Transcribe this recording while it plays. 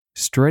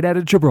Straight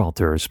Outta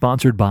Gibraltar,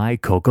 sponsored by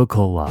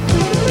Coca-Cola.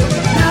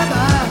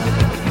 Nada,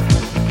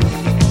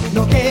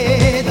 no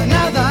queda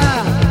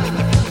nada.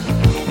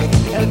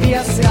 El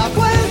día se ha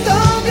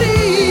vuelto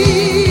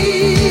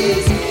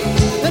gris.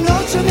 De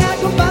noche me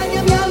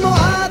acompaña mi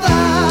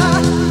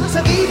almohada.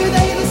 Se vive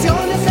de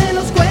ilusiones en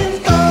los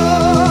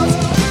cuentos.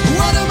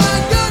 What am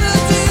I gonna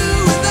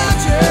do without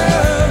you?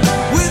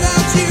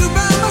 Without you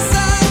by my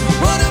side.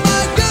 What am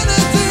I gonna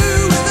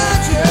do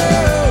without you?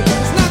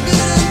 It's not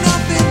good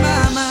enough in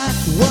my mind.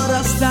 What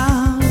are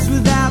stars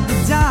without the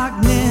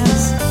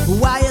darkness?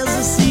 Why is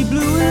the sea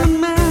blue and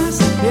mass?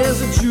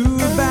 Is it true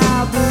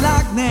about the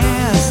Loch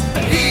Ness?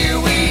 Here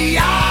we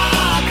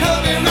are,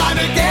 coming round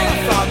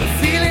again. From the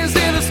feelings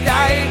in the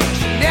sky,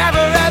 never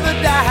ever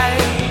die.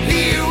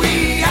 Here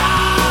we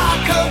are,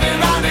 coming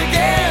round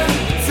again.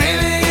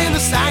 Filling in the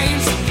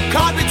signs,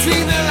 caught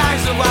between the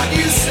lines of what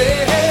you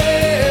said.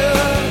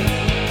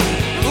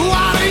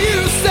 What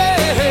you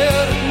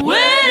said.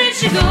 Where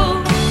did you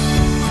go?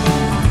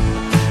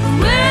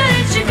 Where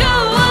did you go?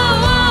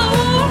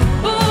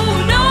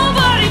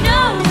 Nobody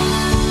knows.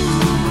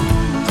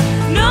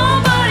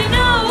 Nobody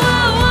knows.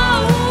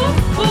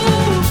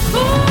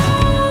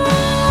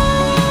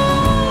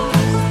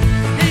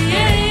 Yeah,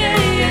 yeah, yeah,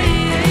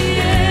 yeah,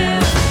 yeah.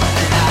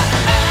 And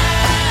I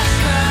ask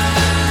her,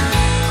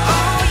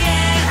 oh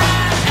yeah, I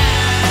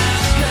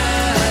ask her,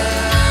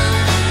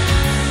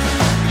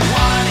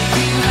 what are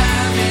you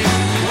having?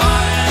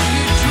 What are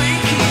you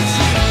drinking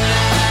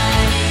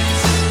tonight?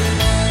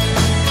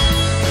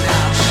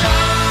 Now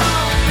show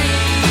me.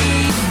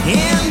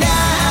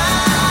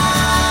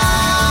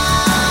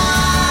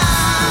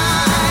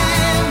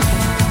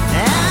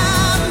 And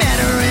I met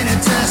her in a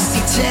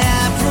dusty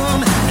tap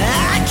room.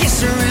 I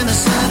kissed her in the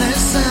southern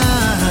sun.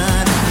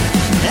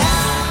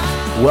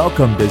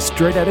 Welcome to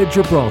Straight Outta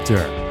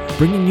Gibraltar,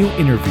 bringing you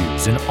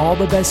interviews and all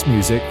the best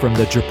music from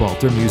the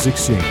Gibraltar music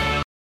scene.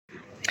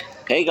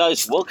 Hey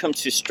guys, welcome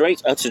to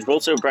Straight Outta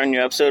Gibraltar, a brand new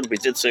episode. We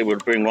did say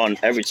we'd bring one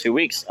every 2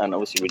 weeks, and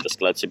obviously we're just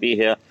glad to be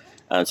here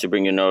and to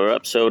bring you another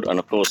episode. And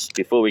of course,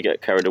 before we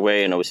get carried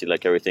away, and obviously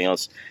like everything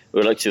else, we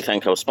would like to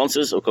thank our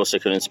sponsors, of course,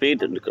 Second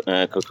Speed,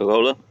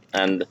 Coca-Cola,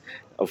 and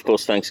of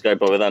course, thanks Guy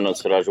Bovedan and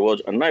Siraj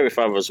Awad, and Nairi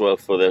Favre as well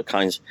for their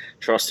kind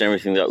trust in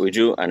everything that we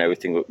do and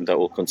everything that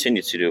we'll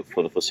continue to do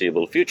for the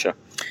foreseeable future.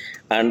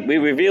 And we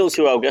revealed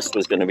who our guest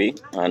was going to be,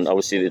 and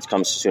obviously it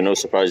comes to no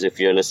surprise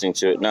if you're listening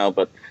to it now,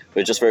 but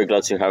we're just very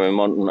glad to have him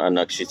on and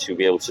actually to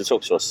be able to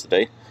talk to us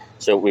today.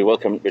 So we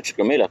welcome Richard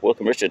Gamila.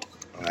 Welcome, Richard.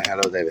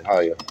 Hello, David. How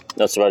are you?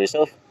 That's about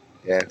yourself.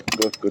 Yeah,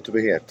 good to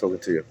be here, talking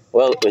to you.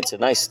 Well, it's a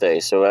nice day,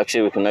 so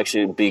actually we can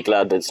actually be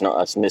glad that it's not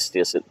as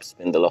misty as it's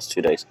been the last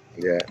 2 days.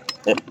 Yeah,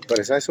 Yeah. but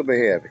it's nice to be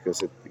here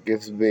because it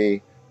gives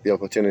me the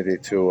opportunity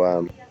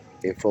to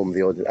inform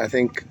the audience. I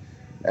think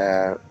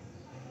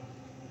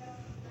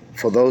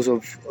for those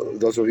of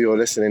you who are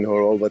listening who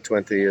are over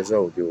 20 years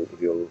old, you'll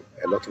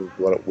a lot of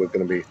what we're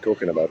going to be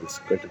talking about is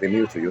going to be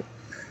new to you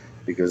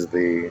because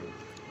the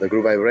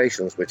Groove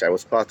Vibrations, which I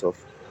was part of,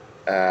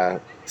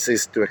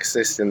 ceased to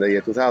exist in the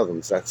year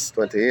 2000. That's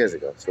 20 years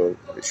ago. So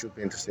it should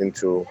be interesting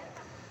to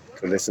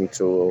listen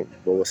to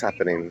what was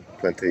happening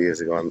 20 years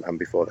ago and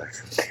before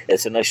that.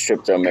 It's a nice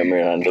trip down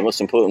memory lane. The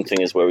most important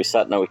thing is where we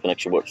sat now we can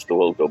actually watch the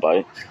world go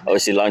by.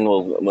 Obviously,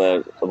 Linewell,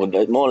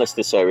 more or less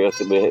this area,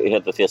 we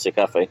had the Fiesta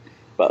Cafe,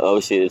 but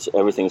obviously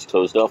everything's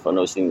closed off, and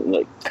obviously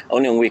like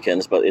only on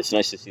weekends, but it's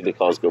nice to see the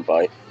cars go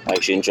by. I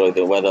actually enjoy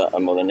the weather,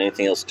 and more than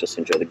anything else, just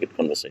enjoy the good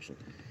conversation.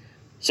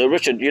 So,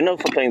 Richard, you know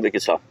from playing the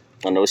guitar,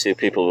 and obviously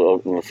people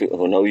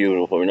who know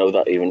you, who know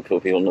that, even people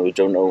who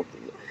don't know,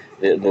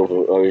 they'll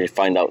already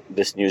find out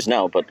this news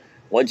now, but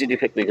why did you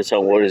pick the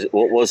guitar?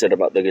 What was it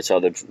about the guitar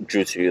that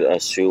drew to you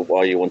as to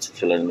why you wanted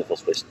to learn in the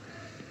first place?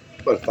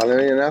 Well,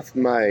 funnily enough,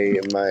 my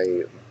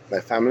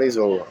family's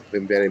all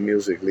been very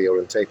musically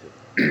orientated.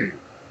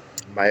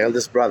 My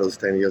eldest brother is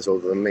 10 years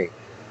older than me.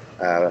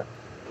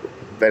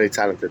 Very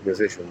talented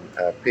musician,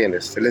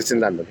 pianist. He lives in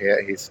London.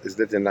 He's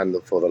lived in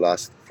London for the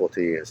last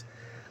 40 years.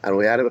 And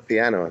we had a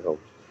piano at home.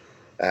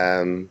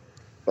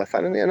 But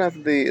funnily enough,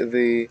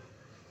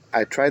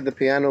 I tried the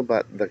piano,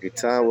 but the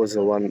guitar was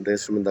the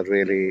instrument that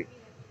really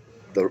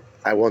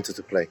I wanted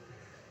to play.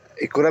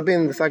 It could have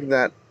been the fact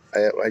that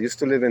I used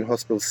to live in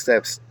Hospital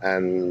Steps,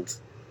 and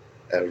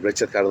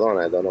Richard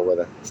Cardona, I don't know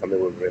whether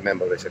somebody will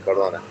remember Richard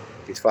Cardona.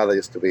 His father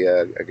used to be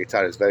a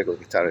guitarist, very good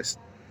guitarist,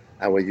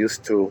 and we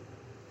used to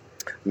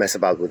mess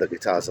about with the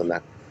guitars and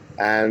that.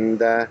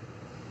 And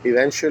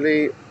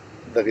eventually,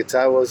 the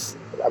guitar was,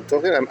 I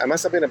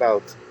must have been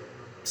about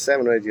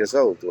 7 or 8 years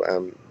old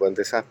when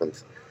this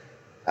happened.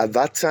 At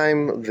that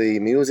time, the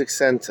music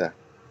center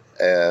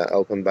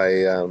opened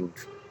by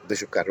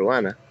Bishop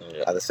Caruana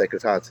at the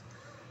Sacred Heart,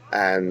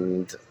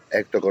 and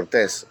Hector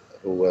Cortés,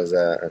 who was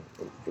an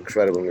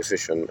incredible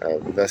musician,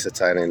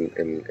 versatile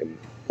in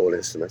all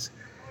instruments,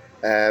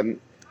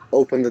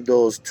 opened the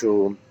doors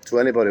to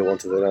anybody who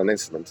wanted to learn an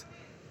instrument.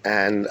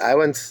 And I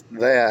went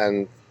there,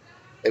 and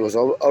it was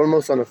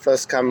almost on a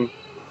first come,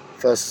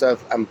 first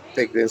serve, and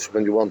pick the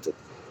instrument you wanted.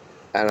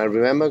 And I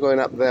remember going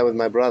up there with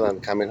my brother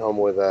and coming home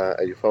with a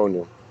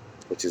euphonium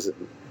which is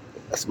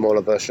a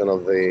smaller version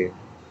of the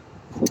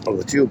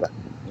tuba.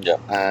 Yeah.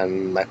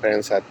 And my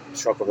parents had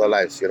shock of their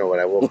lives, when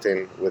I walked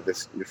in with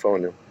this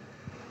euphonium,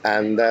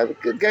 and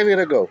gave it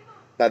a go.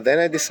 But then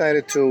I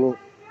decided to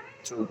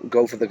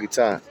go for the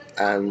guitar,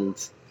 and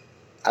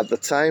at the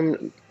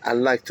time,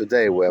 unlike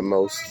today, where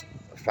most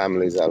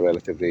families are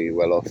relatively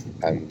well off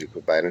and you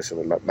could buy an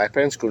instrument, my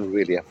parents couldn't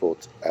really afford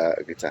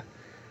a guitar.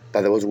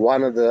 But there was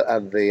one at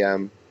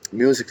the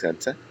music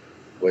center,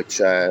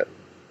 which I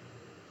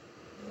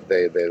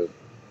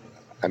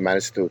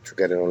managed to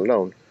get it on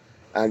loan.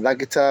 And that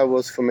guitar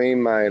was, for me,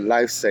 my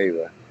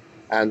lifesaver.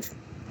 And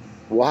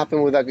what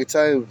happened with that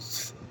guitar, it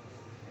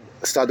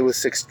started with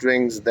 6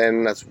 strings,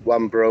 then as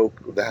one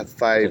broke, they had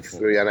 5,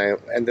 3, and I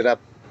ended up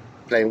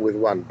playing with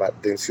 1.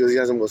 But the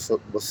enthusiasm was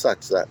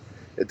such that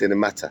it didn't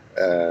matter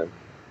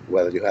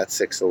whether you had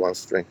 6 or 1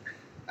 string.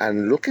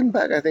 And looking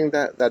back, I think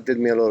that did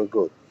me a lot of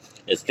good.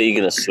 It's the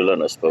eagerness to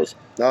learn, I suppose.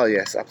 Oh,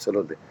 yes,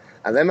 absolutely.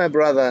 And then my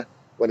brother,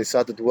 when he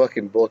started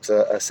working, bought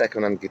a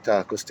second-hand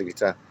guitar, acoustic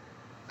guitar.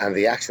 And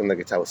the action on the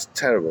guitar was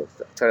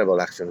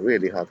terrible action,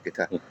 really hard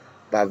guitar.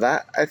 But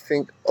that, I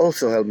think,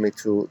 also helped me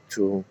to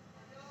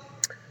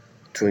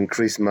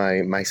increase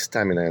my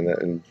stamina,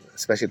 and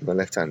especially my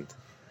left hand.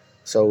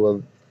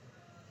 So,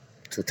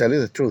 to tell you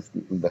the truth,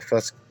 the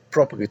first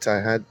proper guitar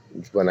I had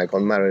was when I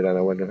got married and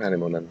I went on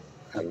honeymoon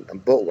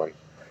and bought one.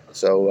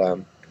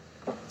 So,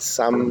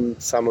 some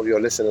of your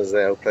listeners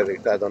there who play the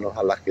guitar don't know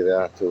how lucky they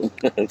are to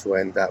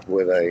end up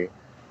with a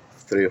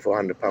 300 or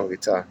 400 pound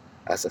guitar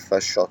as a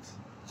first shot.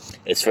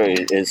 It's very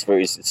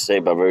easy to say,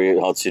 but very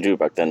hard to do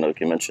back then, like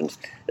you mentioned,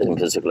 in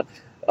particular.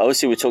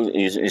 Obviously,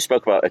 you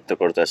spoke about Hector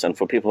Cortés, and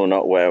for people who are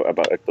not aware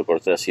about Hector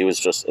Cortés, he was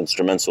just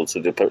instrumental to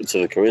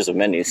the careers of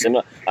many.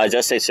 Similar, I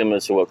just say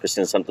similar to what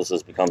Christian Santos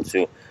has become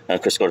to,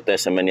 and Chris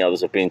Cortés and many others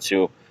have been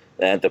to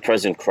the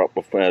present crop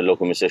of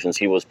local musicians.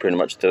 He was pretty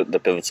much the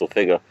pivotal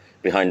figure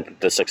behind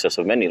the success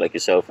of many, like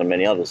yourself and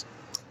many others.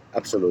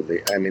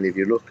 Absolutely. I mean, if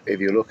you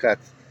look at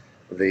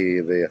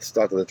the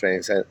start of the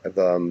training center,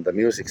 the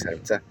music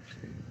center,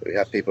 we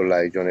have people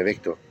like Johnny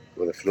Victor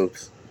with the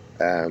flutes,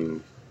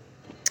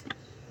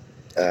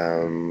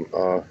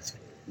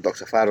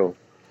 Dr. Faro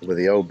with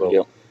the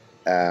oboe,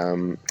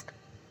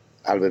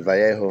 Albert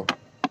Vallejo,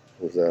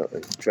 who's an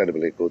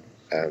incredibly good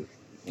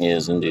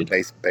Yes, indeed.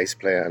 bass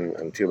player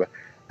and tuba.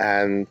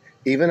 And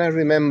even I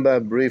remember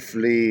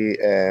briefly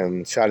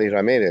Charlie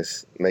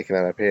Ramirez making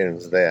an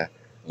appearance there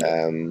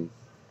in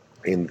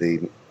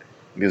the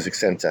music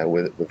center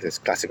with his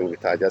classical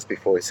guitar just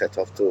before he set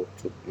off to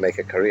make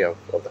a career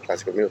of the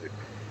classical music.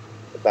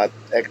 But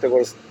Hector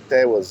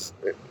Cortés was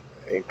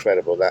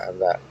incredible.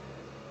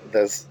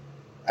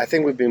 I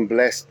think we've been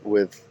blessed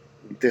with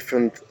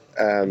different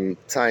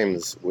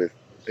times with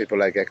people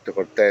like Hector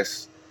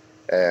Cortés,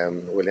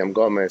 William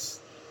Gomez,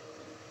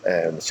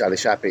 Charlie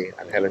Chappie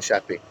and Helen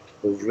Chappie,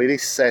 who really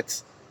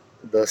set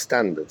the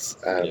standards.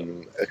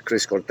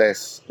 Chris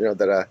Cortés,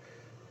 there are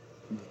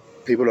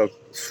people who are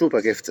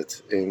super gifted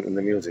in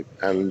the music,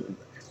 and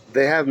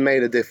they have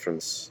made a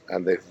difference,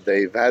 and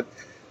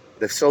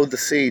they've sowed the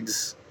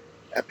seeds,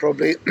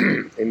 probably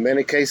in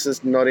many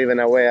cases not even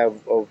aware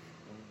of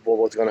what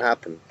was going to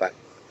happen, but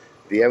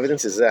the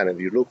evidence is there. And if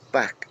you look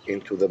back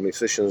into the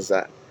musicians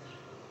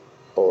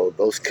or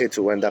those kids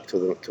who went up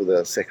to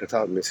the Sacred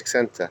Heart Music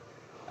Center,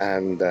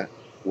 and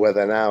where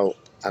they're now,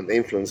 and the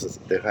influences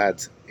they've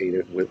had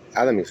with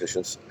other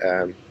musicians,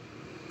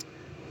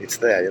 it's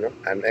there,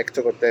 And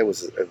Hector Cortés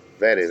was a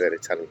very, very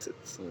talented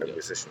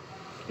musician.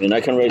 I mean,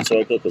 I can relate to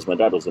Hector because my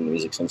dad was in the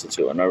music center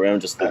too, and I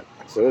remember just that.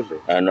 Absolutely.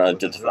 And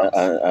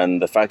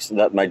and the fact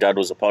that my dad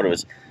was a part of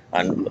it,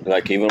 and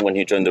like even when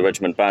he joined the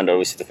regiment band,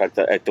 obviously the fact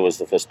that Hector was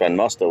the first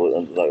bandmaster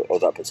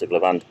of that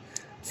particular band.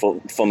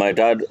 For my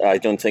dad, I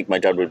don't think my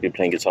dad would be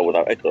playing guitar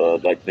without Hector.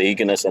 Like the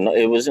eagerness, and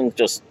it wasn't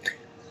just.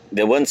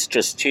 They weren't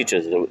just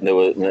teachers. They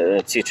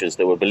were teachers.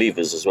 They were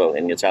believers as well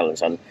in your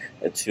talents, and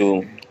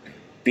to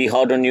be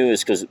hard on you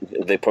is because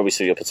they probably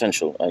see your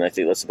potential, and I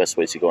think that's the best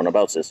way to go on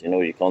about this.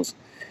 You can't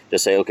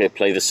just say, okay,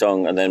 play the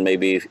song, and then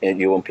maybe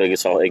you won't play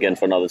guitar again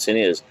for another 10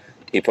 years.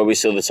 He probably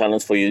saw the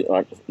talent for you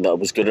that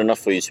was good enough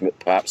for you to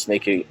perhaps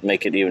make it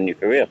even your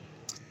career.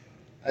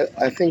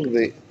 I think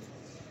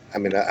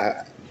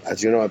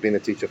as you know, I've been a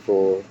teacher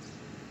for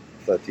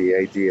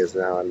 38 years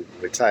now and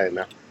retired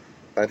now.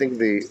 But I think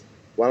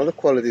one of the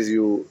qualities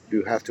you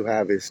have to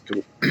have is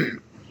to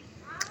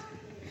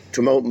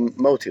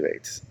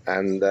motivate.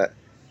 And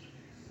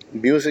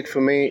music for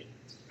me,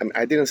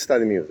 I didn't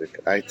study music.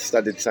 I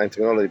studied design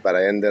technology, but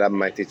I ended up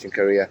my teaching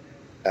career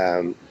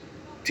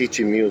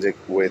teaching music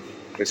with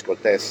Chris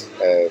Cortés,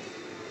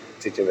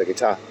 teaching the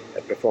guitar,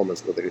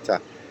 performance with the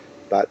guitar.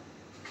 But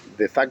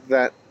the fact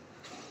that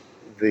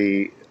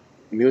the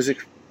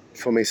music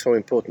for me is so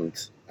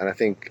important, and I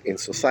think in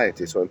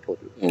society is so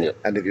important. Yeah.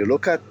 And if you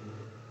look at,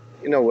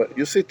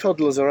 you see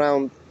toddlers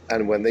around,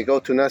 and when they go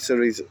to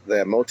nurseries,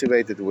 they're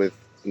motivated with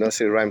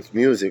nursery rhymes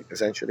music,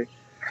 essentially,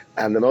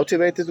 and they're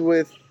motivated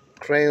with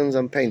crayons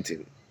and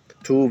painting,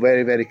 two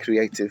very, very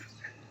creative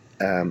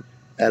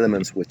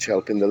elements which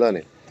help in the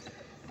learning.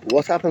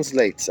 What happens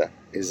later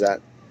is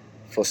that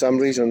for some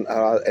reason,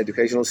 our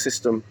educational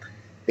system,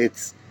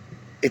 it's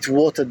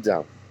watered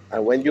down.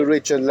 And when you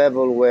reach a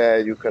level where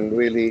you can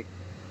really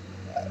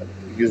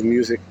use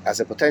music as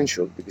a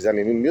potential, because I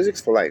mean,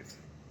 music's for life.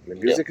 I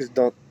mean, music is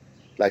not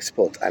like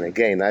sport. And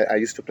again, I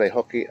used to play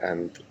hockey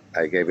and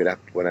I gave it up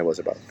when I was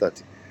about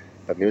 30.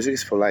 But music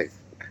is for life.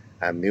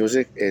 And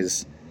music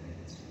is,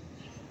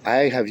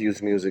 I have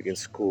used music in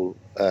school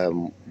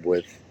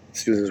with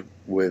students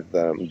with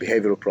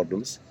behavioral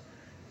problems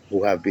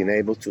who have been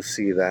able to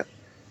see that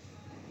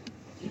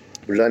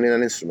learning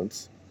an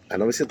instrument,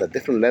 and obviously there are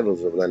different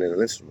levels of learning an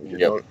instrument.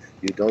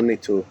 You don't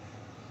need to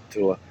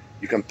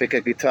you can pick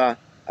a guitar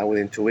and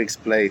within 2 weeks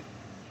play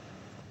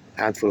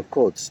a handful of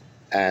chords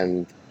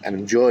and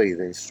enjoy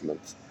the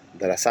instrument.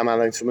 There are some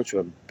other instruments which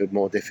are a bit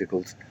more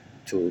difficult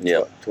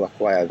to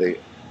acquire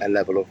a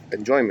level of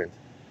enjoyment.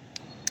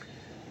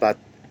 But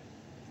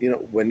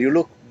when you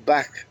look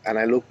back, and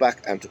I look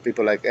back and to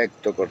people like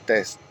Hector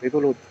Cortez,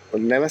 people who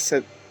never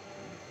said,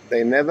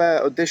 they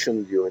never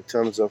auditioned you in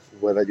terms of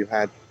whether you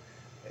had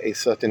a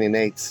certain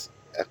innate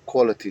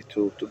quality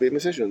to be a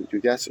musician.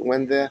 You just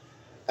went there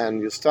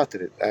and you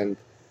started it. And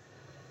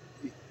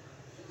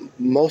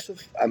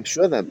I'm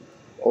sure that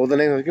all the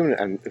names I've given,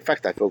 and in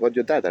fact, I forgot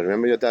your dad. I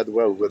remember your dad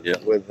well with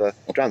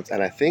drums.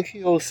 And I think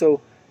he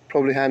also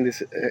probably had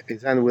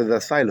his hand with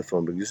a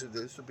xylophone, because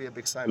there used to be a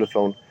big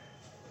xylophone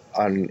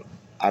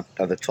at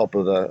the top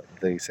of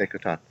the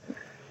sacred heart.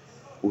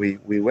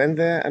 We went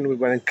there and we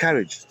were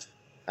encouraged.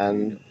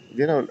 And,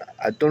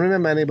 I don't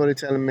remember anybody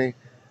telling me,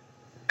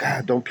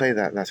 God, don't play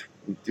that. That's,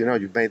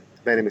 you've made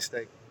a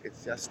mistake.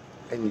 It's just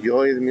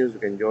enjoy the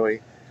music,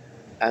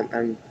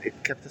 and it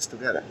kept us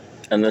together.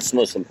 And that's the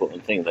most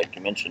important thing, like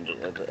you mentioned.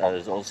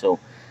 Is also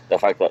the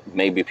fact that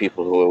maybe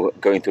people who are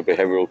going through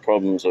behavioral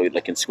problems, or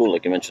like in school,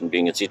 like you mentioned,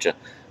 being a teacher,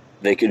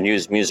 they can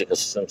use music as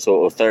some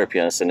sort of therapy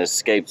and as an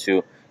escape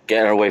to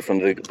get away from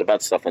the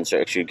bad stuff and to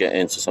actually get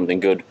into something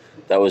good.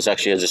 That was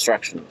actually a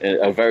distraction,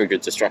 a very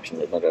good distraction,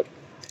 with my dad.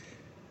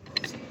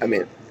 I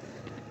mean,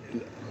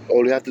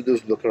 all you have to do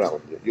is look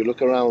around. You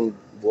look around,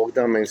 walk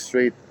down Main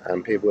Street,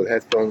 and people with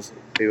headphones,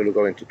 people who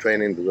go into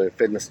training, they're doing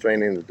fitness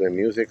training, they're doing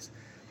musics,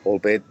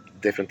 albeit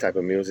different type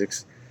of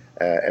musics,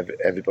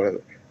 everybody.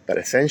 But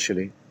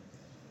essentially,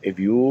 if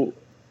you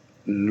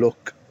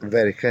look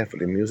very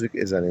carefully, music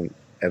is a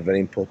very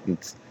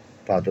important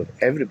part of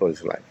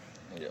everybody's life.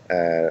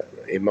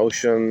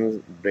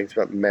 Emotions, brings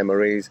back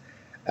memories,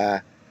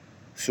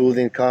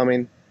 soothing,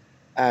 calming,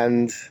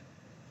 and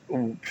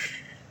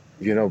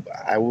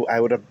I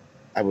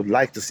would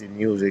like to see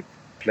music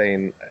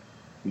playing.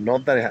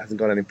 Not that it hasn't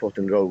got an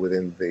important role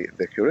within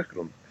the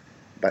curriculum,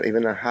 but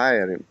even a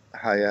higher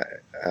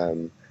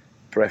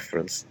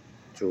preference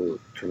to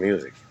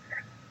music.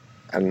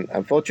 And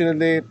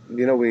unfortunately,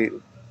 we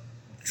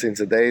since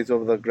the days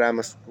of the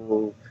grammar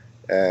school,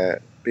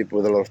 people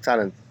with a lot of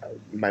talent.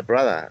 My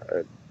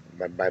brother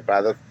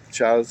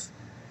Charles,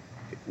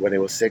 when he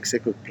was 6, he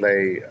could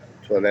play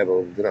to a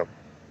level,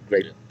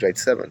 grade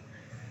 7.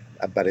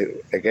 But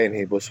again,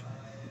 he was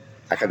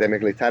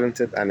academically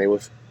talented and he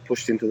was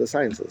pushed into the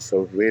sciences.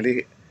 So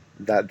really,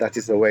 that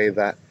is the way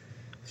that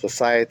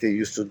society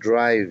used to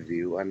drive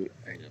you. And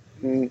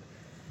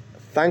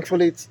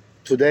thankfully,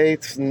 today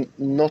it's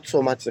not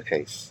so much the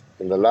case.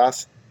 In the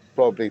last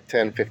probably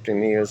 10,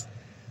 15 years,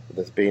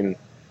 there's been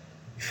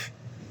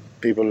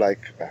people like,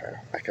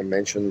 I can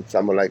mention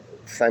someone like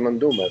Simon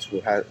Dumas,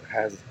 who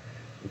has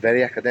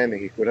very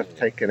academic. He could have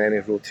taken any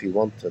route he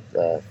wanted,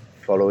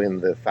 following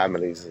the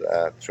family's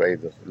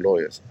trade of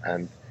lawyers.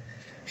 And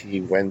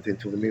he went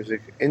into the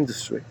music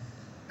industry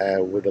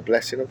with the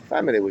blessing of the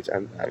family,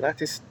 and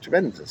that is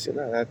tremendous,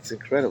 that's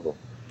incredible.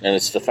 And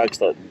it's the fact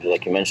that,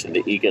 like you mentioned,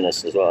 the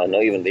eagerness as well.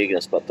 Not even the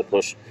eagerness, but the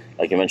push,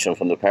 like you mentioned,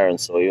 from the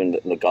parents or even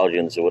the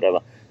guardians or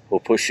whatever, who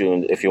push you.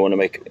 And if you want to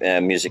make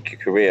music a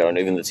career, and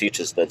even the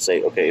teachers that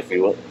say, okay, if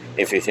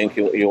you think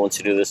you want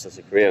to do this as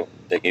a career,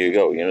 then here you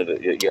go.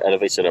 You're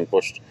elevated and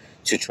pushed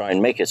to try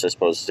and make it. I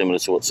suppose similar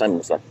to what Simon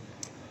was like.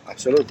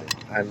 Absolutely,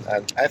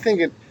 and I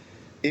think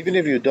even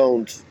if you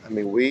don't, I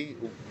mean,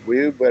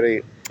 we're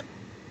very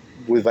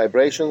with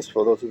vibrations.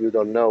 For those of you who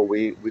don't know,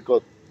 we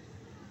were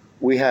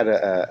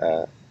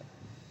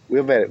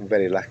very,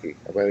 very lucky,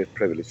 very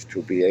privileged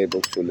to be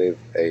able to live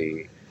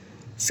a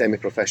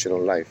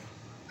semi-professional life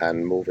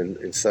and move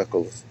in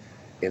circles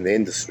in the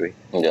industry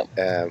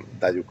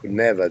that you could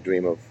never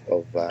dream of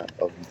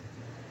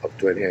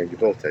doing here in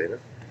Gibraltar.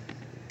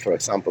 For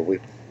example,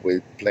 we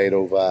played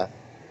over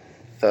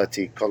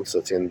 30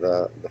 concerts in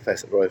the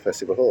Royal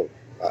Festival Hall.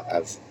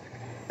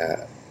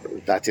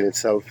 That in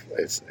itself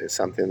is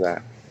something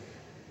that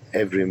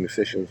every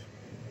musician's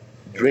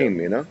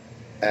dream,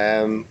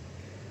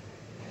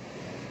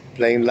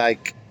 playing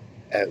like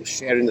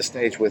sharing the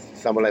stage with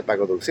someone like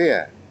Paco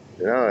Dulcia,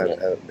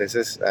 this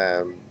is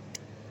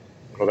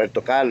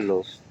Roberto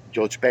Carlos,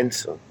 George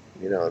Benson,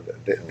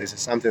 this is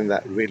something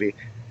that really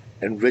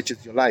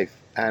enriches your life,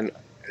 and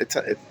it's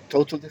a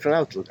total different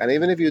outlook. And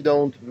even if you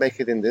don't make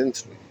it in the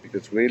industry,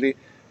 because really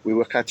we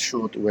were cut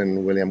short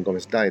when William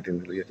Gomez died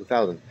in the year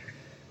 2000,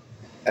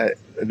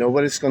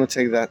 nobody's going to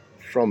take that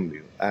from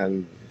you,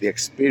 and the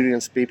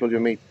experienced people you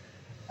meet,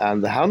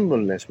 and the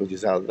humbleness which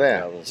is out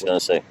there, I was going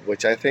to say.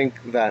 which I think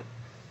that,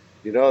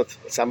 you know,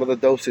 some of the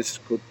doses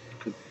could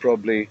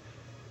probably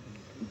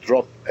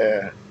drop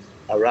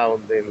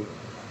around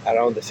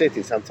the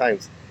city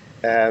sometimes.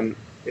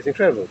 It's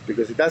incredible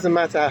because it doesn't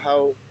matter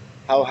how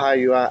high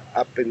you are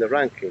up in the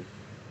ranking,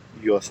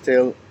 you're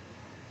still,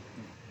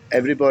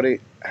 everybody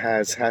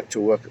has had to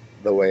work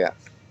the way up.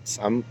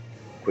 Some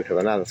quicker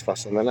than others,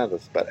 faster than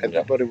others, but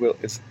everybody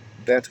is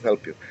there to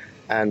help you.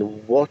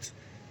 And what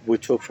we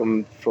took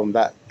from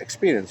that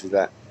experience is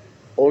that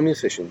all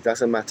musicians,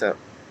 doesn't matter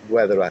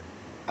where they're at,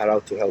 are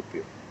out to help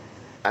you.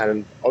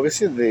 And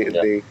obviously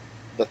the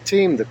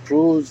team, the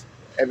crews,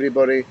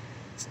 everybody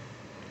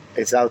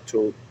is out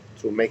to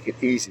make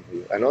it easy for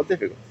you and not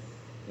difficult.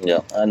 Yeah,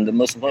 and the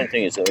most important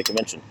thing is, like you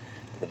mentioned,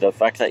 the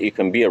fact that you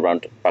can be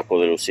around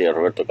Paco de Lucia,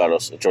 Roberto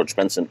Carlos, George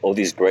Benson, all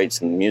these greats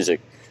in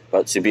music,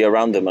 but to be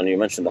around them, and you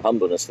mentioned the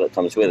humbleness that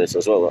comes with it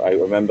as well. I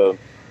remember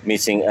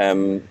meeting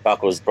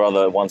Paco's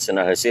brother once in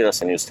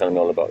Algeciras, and he was telling me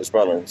all about his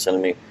brother and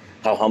telling me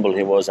how humble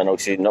he was and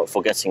actually not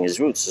forgetting his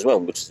roots as well,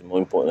 which is more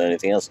important than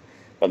anything else.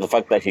 But the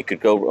fact that he could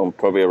go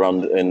probably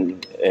around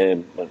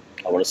I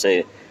want to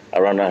say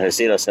around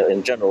Algeciras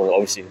in general,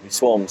 obviously he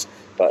swarms,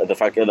 but the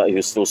fact that he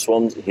was still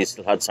swarmed, he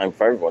still had time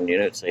for everyone, you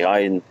know, to say hi.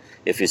 And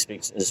if he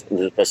speaks to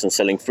the person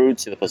selling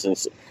fruits, the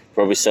person's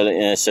probably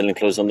selling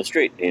clothes on the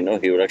street, you know,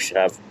 he would actually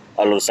have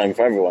a lot of time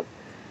for everyone.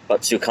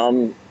 But to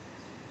come,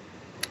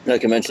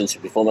 like I mentioned, to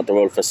perform at the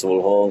Royal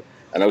Festival Hall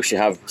and actually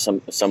have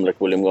some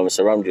like William Gomez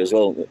around you as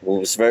well, who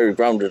was very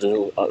grounded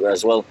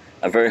as well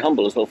and very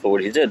humble as well for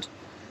what he did.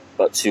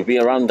 But to be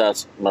around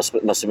that must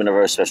have been a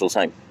very special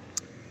time.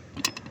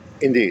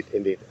 Indeed,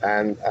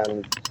 and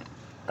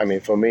I mean,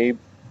 for me,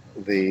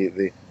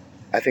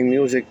 I think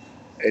music,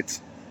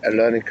 it's a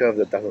learning curve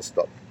that doesn't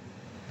stop,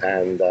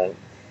 and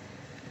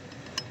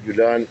you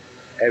learn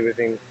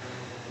everything.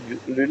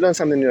 You learn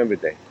something new every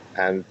day.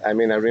 And I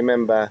mean, I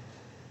remember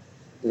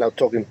now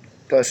talking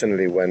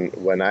personally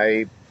when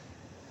I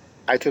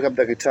took up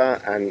the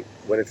guitar, and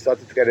when it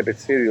started to get a bit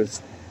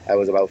serious, I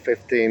was about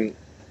 15.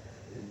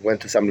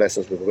 Went to some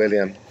lessons with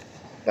William,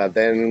 but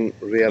then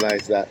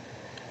realized that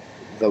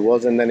there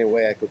wasn't any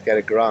way I could get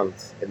a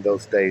grant in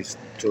those days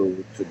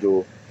to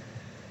do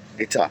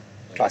guitar,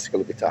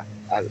 classical guitar,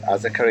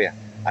 as a career,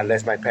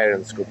 unless my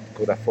parents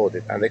could afford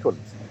it, and they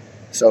couldn't.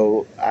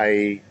 So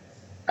I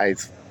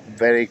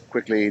very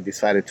quickly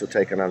decided to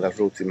take another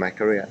route in my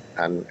career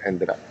and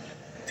ended up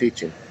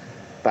teaching.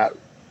 But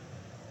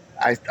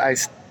I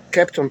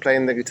kept on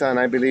playing the guitar, and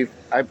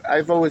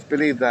I've always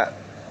believed that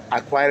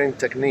acquiring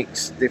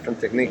different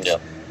techniques,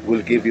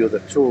 will give you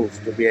the tools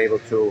to be able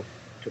to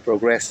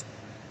progress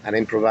and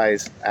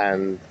improvise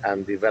and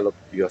develop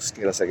your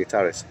skill as a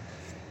guitarist.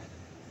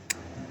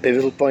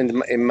 Pivotal point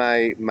in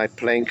my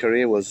playing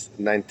career was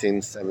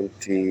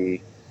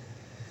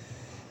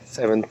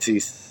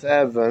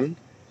 1997,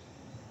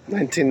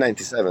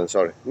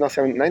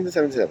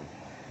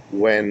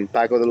 when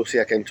Paco de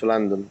Lucia came to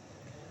London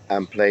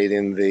and played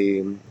in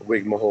the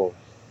Wigmore Hall,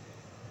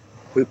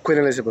 Queen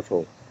Elizabeth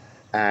Hall.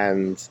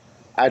 And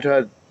I'd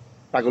heard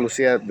Paco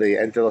Lucia, the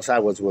Entre Dos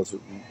Aguas, was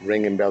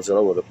ringing bells all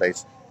over the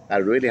place. I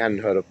really hadn't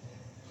heard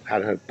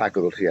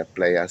Paco de Lucia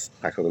play as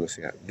Paco de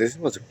Lucia. This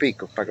was the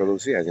peak of Paco de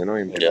Lucia, you know,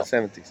 in the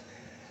 70s.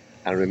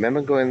 I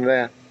remember going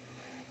there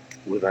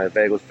with my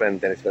very good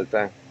friend Dennis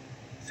Beltran,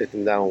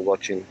 sitting down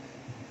watching,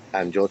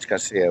 and George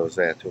Garcia was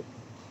there too.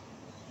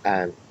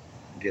 And,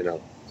 you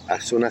know,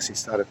 as soon as he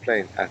started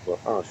playing, I thought,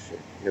 oh shit,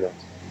 you know,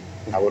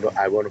 I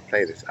want to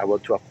play this. I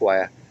want to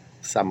acquire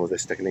some of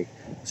this technique.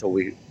 So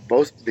we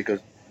both, because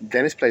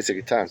Dennis plays the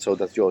guitar, and so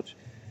does George.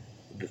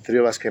 The three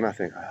of us came out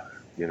thinking,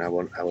 you know, I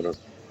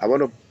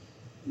want to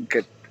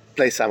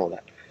play some of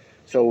that.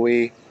 So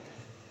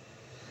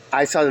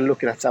I started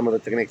looking at some of the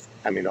techniques.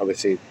 I mean,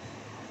 obviously,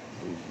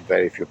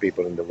 very few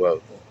people in the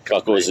world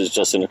Paco is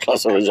just in a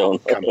class of his own.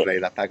 can play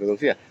like Paco de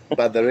Lucia.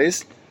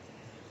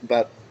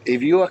 But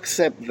if you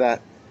accept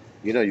that,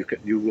 you know,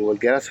 you will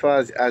get as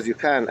far as you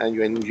can, and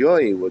you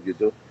enjoy what you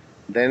do,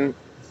 then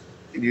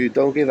you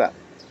don't give up.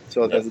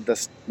 So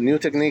there's new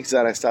techniques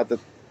that I started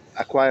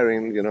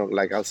acquiring, you know,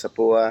 like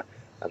alzapua,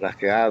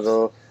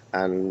 rasgueado,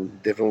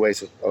 and different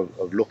ways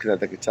of looking at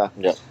the guitar,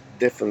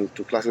 different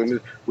to classical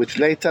music, which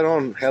later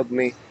on helped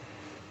me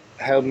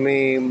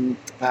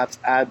perhaps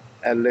add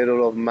a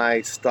little of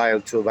my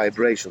style to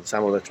vibration.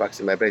 Some of the tracks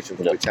in vibration,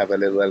 which have a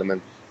little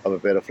element of a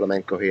bit of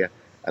flamenco here,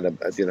 and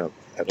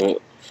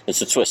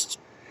it's a twist.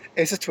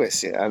 It's a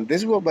twist, yeah. And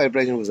this is what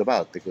vibration was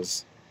about,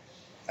 because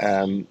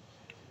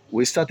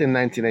we started in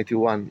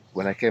 1981.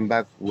 When I came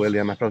back,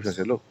 William approached and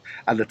said, look,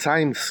 at the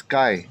time,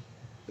 Sky,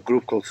 a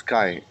group called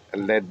Sky,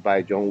 led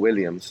by John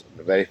Williams,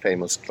 the very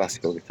famous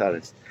classical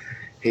guitarist,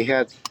 he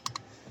had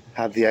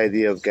the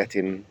idea of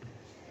getting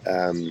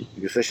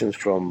musicians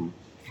from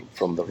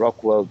the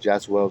rock world,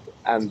 jazz world,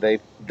 and they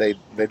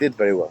did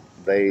very well.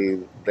 They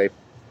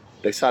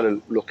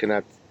started looking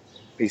at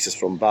pieces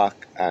from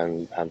Bach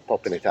and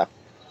popping it up.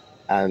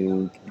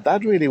 And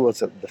that really was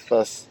the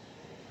first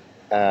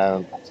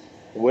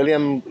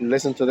William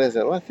listened to this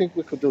and I think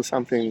we could do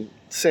something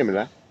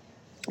similar,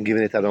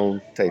 giving it our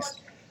own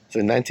taste. So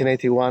in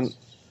 1981,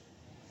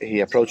 he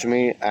approached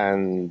me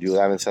and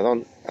Yuraven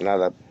Sadon,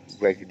 another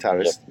great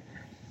guitarist.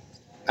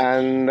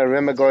 And I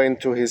remember going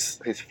to his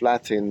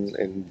flat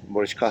in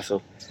Moorish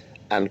Castle,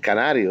 and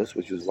Canarios,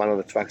 which was one of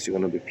the tracks you're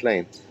going to be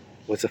playing,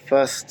 was the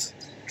first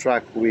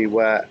track we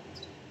were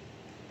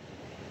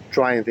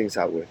trying things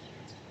out with.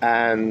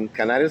 And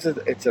Canarios,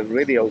 it's a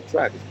really old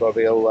track. It's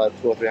probably over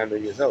 200 or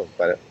 300 years old,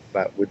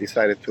 but we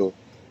decided to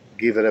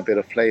give it a bit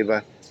of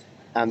flavor.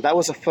 And that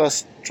was the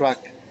first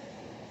track.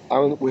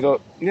 And we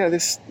thought, yeah,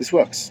 this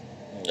works.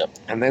 Yep.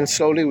 And then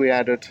slowly we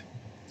added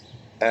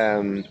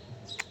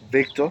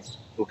Victor,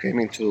 who came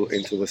into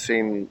the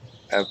scene.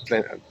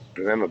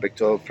 Remember,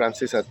 Victor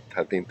Francis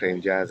had been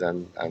playing jazz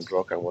and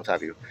rock and what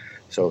have you.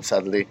 So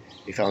suddenly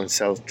he found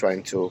himself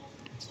trying to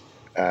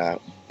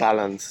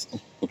balance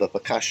the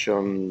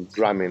percussion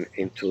drumming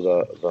into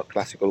the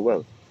classical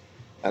world.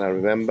 And I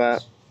remember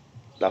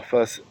the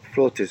first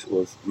flautist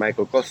was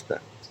Michael Costa,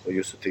 who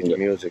used to teach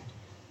music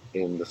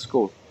in the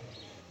school.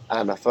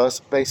 And the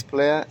first bass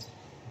player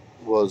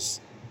was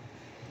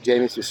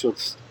James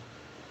Vissut's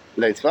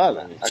late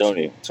father,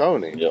 Tony.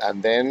 Tony. Yep.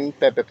 And then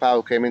Pepe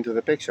Pau came into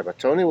the picture. But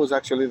Tony was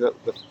actually the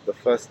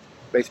first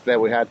bass player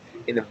we had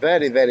in the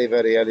very, very,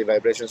 very early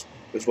Vibrations,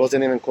 which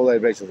wasn't even called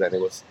Vibrations then.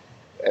 It was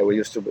we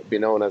used to be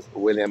known as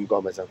William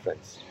Gomez and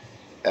Friends.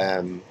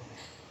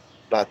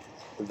 But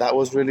that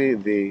was really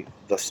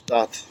the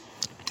start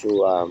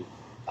to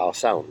our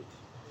sound.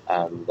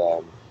 And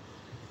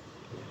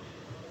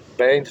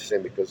very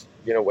interesting because,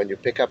 you know, when you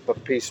pick up a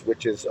piece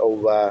which is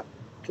over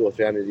 200 or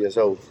 300 years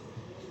old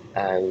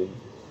and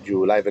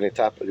you liven it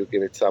up, you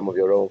give it some of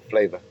your own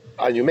flavor,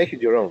 and you make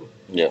it your own.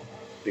 Yeah.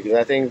 Because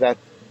I think that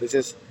this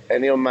is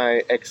any of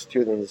my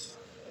ex-students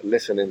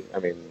listening. I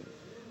mean,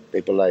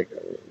 people like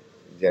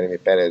Jeremy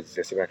Perez,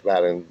 Jesse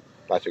McLaren,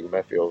 Patrick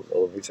Murphy,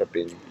 all these have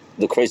been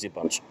The Crazy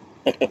Bunch.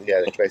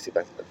 yeah, the crazy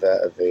bunch,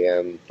 the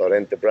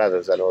Torrente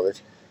brothers and all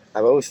this.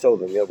 I've always told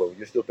them, when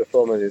you do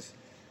performances,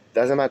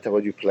 doesn't matter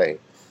what you play,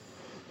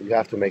 you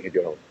have to make it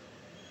your own.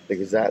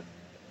 Because that,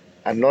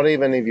 and not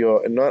even if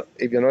you're not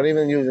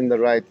even using the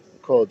right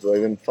chords or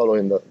even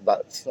following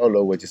that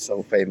solo which is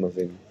so famous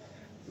in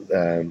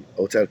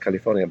Hotel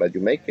California, but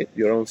you make it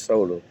your own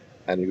solo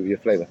and you give your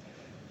flavor.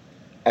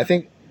 I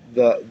think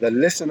the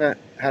listener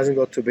hasn't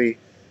got to be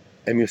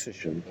a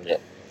musician. Yeah.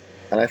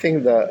 And I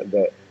think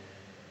the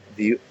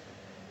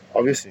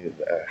obviously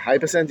a high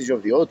percentage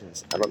of the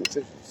audience are not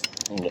musicians.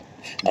 Yeah.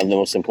 And the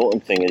most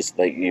important thing is,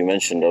 like you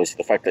mentioned, obviously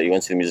the fact that you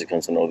went to the music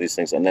council and all these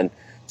things, and then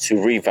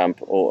to revamp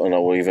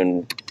or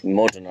even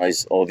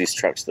modernize all these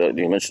tracks that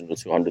you mentioned were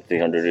 200,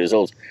 300 years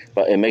old.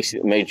 But it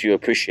made you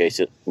appreciate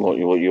it, what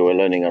you were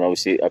learning, and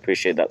obviously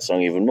appreciate that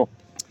song even more.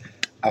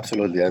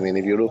 Absolutely. I mean,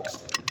 if you look,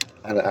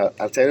 and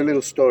I'll tell you a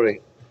little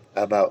story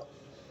about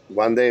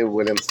one day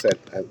William said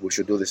we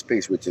should do this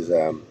piece, which is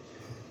an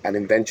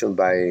invention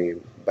by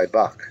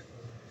Bach.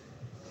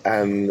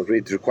 And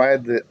it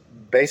required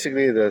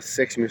basically the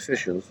 6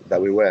 musicians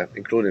that we were,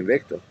 including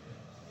Victor.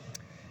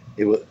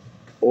 It was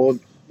all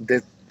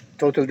the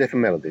total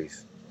different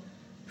melodies,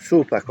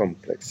 super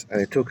complex,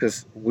 and it took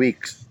us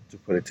weeks to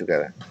put it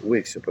together.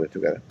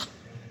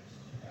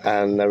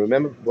 And I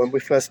remember when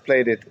we first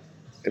played it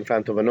in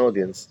front of an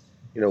audience,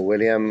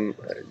 William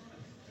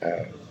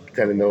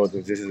telling the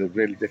audience this is a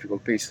really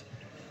difficult piece,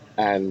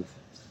 and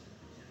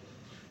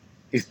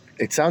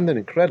it sounded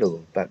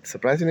incredible. But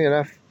surprisingly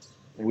enough,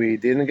 we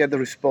didn't get the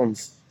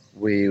response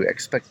we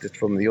expected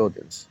from the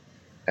audience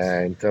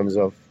in terms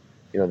of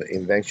the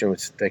invention,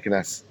 which has taken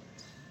us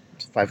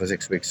 5 or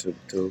 6 weeks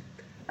to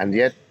and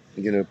yet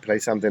play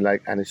something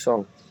like Annie's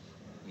Song,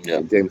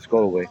 James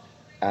Galway,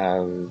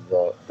 and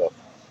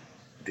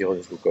the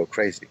audience would go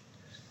crazy.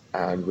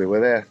 And we were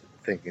there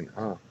thinking,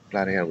 oh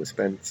bloody hell, we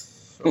spent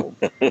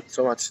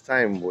so much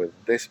time with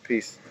this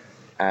piece,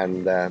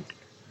 and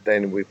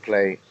then we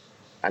play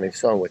Annie's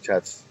Song, which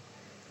has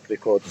 3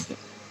 chords.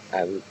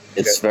 And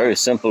it's very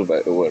simple,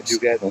 but it works. You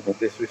get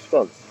this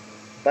response,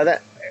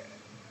 but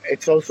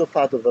it's also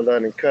part of the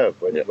learning curve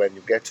when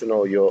you get to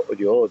know your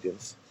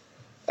audience,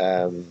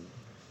 and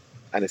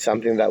it's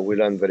something that we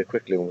learned very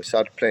quickly when we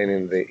started playing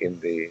in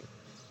the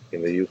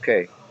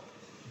UK.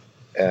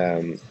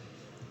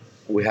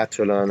 We had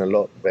to learn a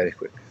lot very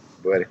quickly.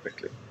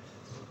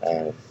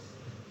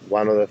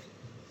 One of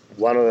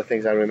the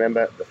things I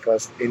remember, the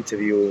first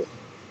interview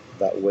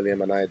that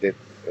William and I did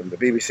in the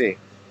BBC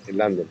in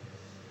London.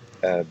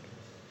 And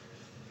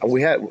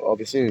we had,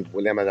 obviously,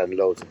 William had done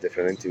loads of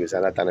different interviews,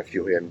 and I'd done a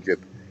few here in Jib.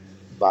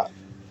 But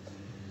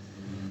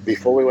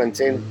before we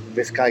went in,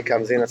 this guy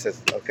comes in and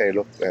says, okay,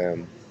 look,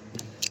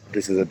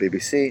 this is the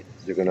BBC,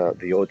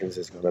 the audience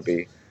is going to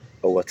be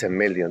over 10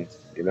 million,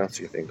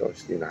 so you think,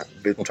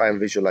 try and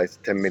visualize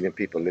 10 million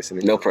people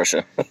listening. No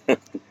pressure.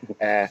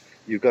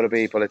 You've got to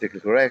be politically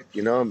correct,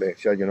 make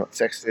sure you're not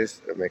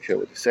sexist, make sure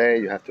what you say,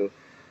 you have to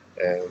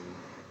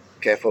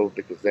careful,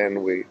 because then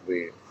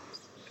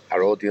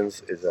our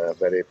audience is a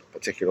very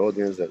particular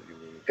audience that you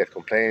get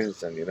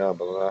complaints and blah,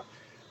 blah, blah.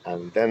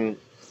 And then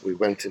we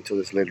went into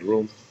this little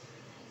room,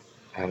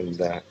 and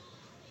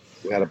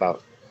we had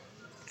about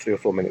 3 or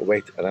 4 minute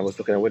wait, and I was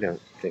looking at William,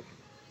 thinking,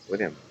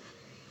 William,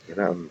 you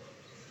know,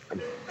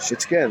 I'm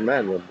shit scared,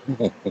 man.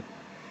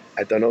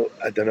 I don't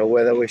know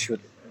whether we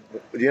should,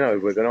 you know,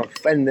 if we're gonna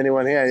offend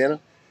anyone here, you know.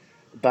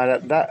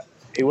 But that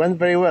it went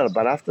very well.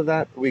 But after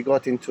that, we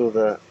got into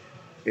the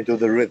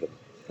rhythm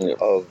Yeah.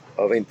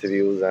 of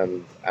interviews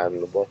and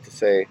what to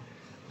say,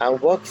 and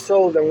what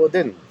sold and what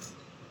didn't,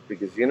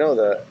 because you know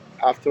that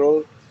after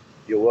all,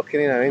 you're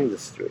working in an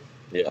industry.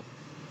 Yeah.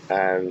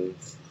 And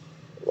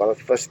one of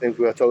the first things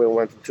we were told when we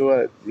went to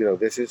tour, you know,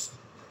 this is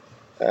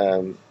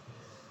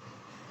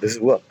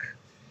work.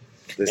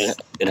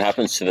 It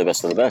happens to the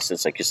best of the best.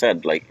 It's like you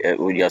said, like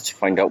you have to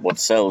find out what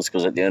sells,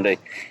 because at the end of the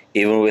day,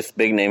 even with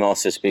big name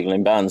artists, big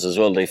name bands as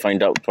well, they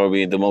find out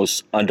probably the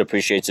most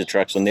underappreciated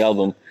tracks on the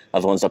album are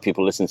the ones that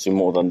people listen to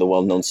more than the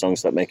well-known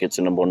songs that make it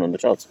to number one on the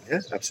charts. Yeah,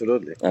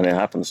 absolutely. And it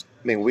happens.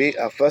 I mean,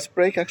 our first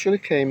break actually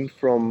came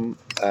from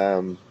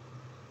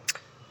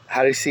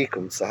Harry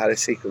Seacombe. So Harry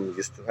Seacombe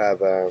used to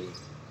have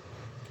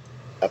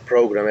a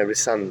program every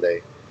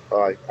Sunday.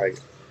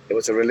 It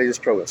was a religious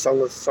program,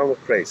 Song of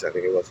Praise, I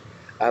think it was.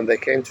 And they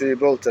came to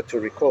Gibraltar to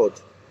record.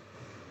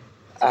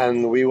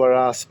 And we were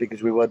asked,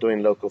 because we were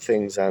doing local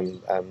things and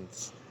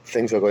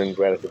things were going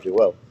relatively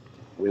well,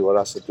 we were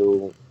asked to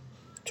do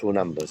 2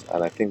 numbers.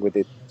 And I think we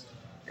did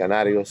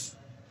Canarios,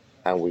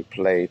 and we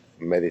played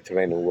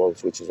Mediterranean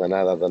Waltz, which is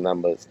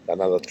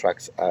another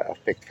tracks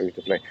I've picked for you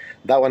to play.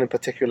 That one in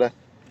particular,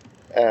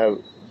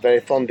 very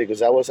fond, because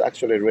that was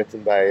actually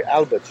written by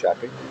Albert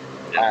Chappie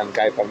and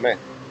Guy Palmet,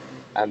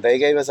 and they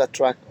gave us a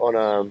track on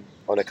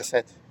a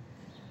cassette,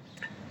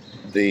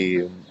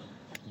 the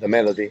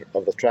melody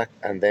of the track,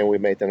 and then we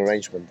made an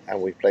arrangement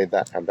and we played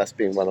that, and that's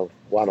been one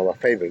of our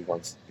favorite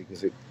ones,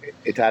 because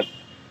it had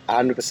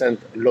 100%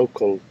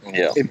 local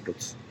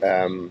inputs,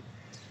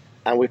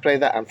 and we played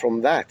that, and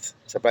from that,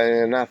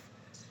 surprisingly enough,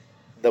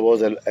 there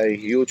was a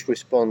huge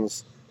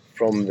response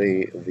from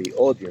the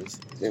audience.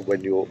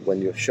 When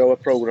you show a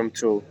program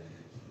to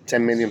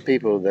 10 million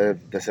people,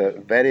 there's a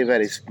very,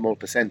 very small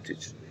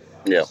percentage.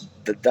 Yeah.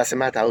 That doesn't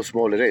matter how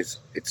small it is.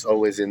 It's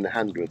always in the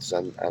hundreds,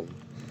 and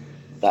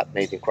that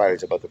made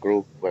inquiries about the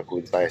group, where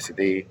could we buy a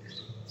CD.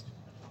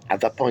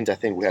 At that point, I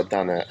think we had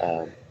done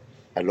a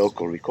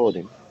local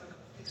recording,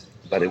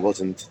 but it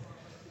wasn't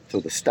to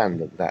the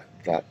standard that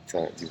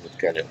you would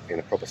get in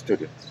a proper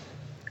studio.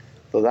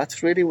 So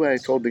that's really where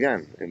it all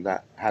began, in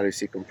that Harry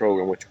Seacombe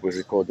program, which we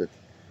recorded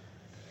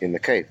in the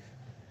cave.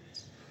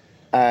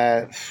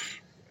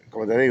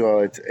 Como te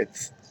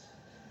digo,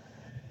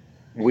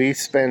 we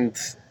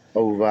spent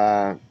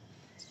over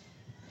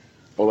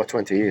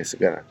 20 years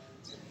together.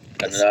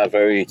 And they are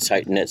very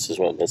tight knits as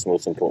well. That's the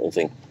most important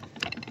thing.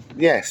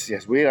 Yes.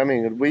 We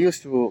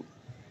used to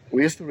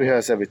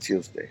rehearse every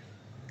Tuesday,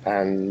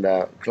 and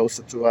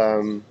closer to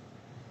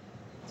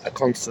a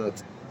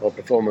concert or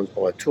performance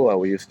or a tour,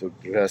 we used to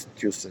rehearse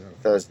Tuesdays and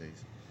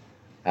Thursdays.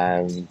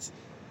 And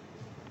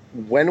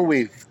when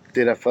we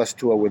did our first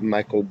tour with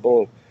Michael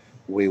Ball,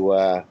 we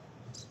were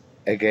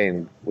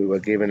given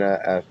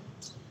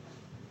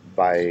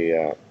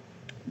by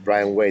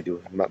Brian Wade, who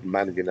was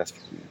managing us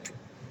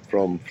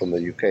from the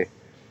UK,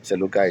 said,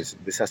 "Look, guys,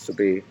 this has to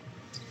be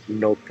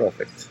note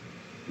perfect.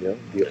 You know,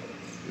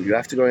 you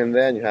have to go in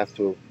there and you have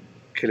to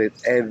kill it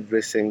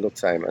every single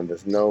time. And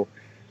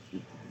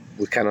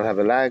we cannot have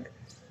a lag.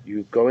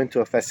 You go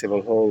into a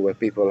festival hall where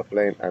people are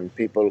playing, and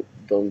people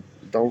don't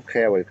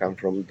care where you come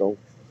from, don't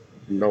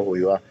know who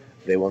you are.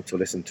 They want to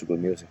listen to good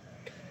music."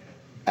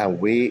 And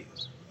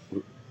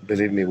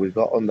believe me, we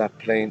got on that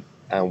plane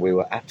and we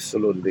were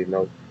absolutely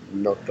not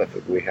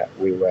perfect.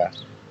 We were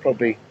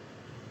probably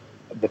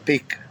at the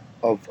peak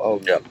of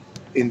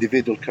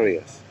individual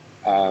careers.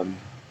 And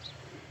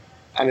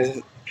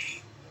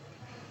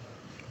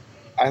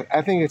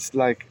I think it's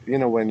like, you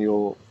know, when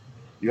you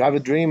have a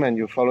dream and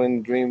you're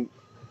following the dream,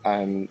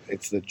 and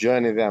it's the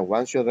journey there.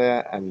 Once you're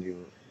there and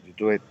you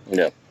do it,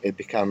 it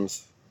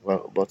becomes,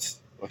 well, what's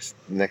the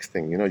next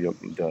thing? You know,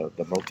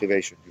 the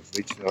motivation. You've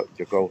reached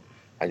your goal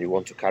and you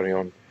want to carry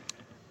on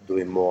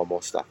doing more and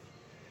more stuff.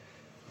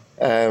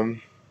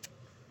 Playing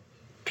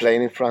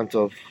in front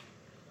of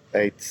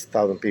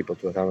 8,000 people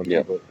to 1,000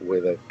 people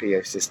with a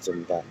PA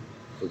system that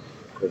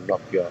could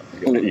knock your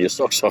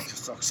socks off.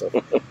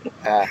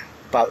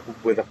 But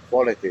with a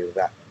quality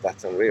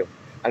that's unreal.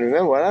 And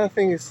remember, another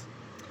thing is,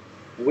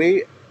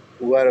 we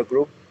were a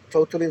group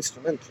totally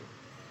instrumental.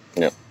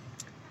 Yeah.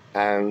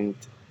 And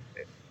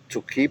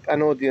to keep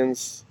an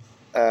audience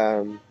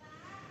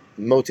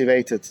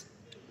motivated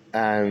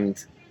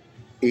and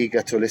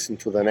eager to listen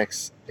to the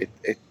next,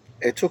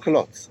 it took a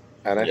lot.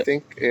 And I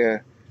think,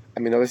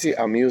 obviously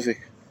our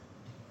music,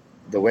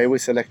 the way we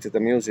selected the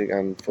music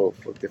and for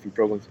different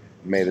programs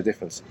made a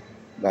difference.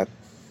 But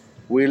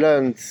we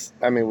learned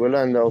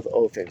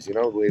all things, you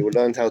know. We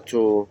learned how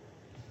to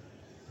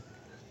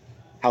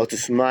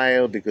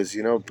smile, because,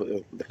 you know,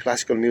 the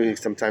classical music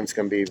sometimes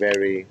can be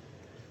very,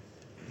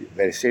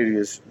 very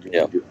serious.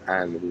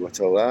 And we were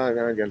told,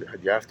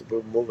 you have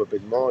to move a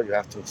bit more, you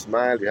have to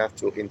smile, you have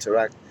to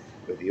interact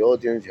with the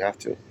audience. You have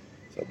to.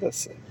 So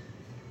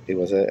it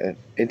was a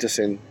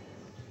Interesting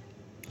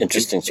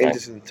time.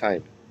 interesting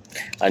time.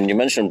 And you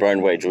mentioned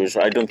Brian Wage, which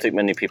I don't think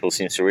many people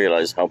seem to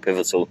realize how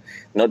pivotal,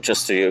 not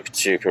just to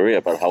your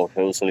career, but how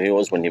pivotal he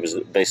was when he was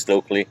based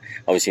locally.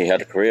 Obviously, he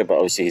had a career, but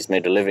obviously he's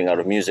made a living out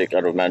of music,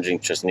 out of managing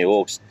Chesney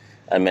Hawks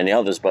and many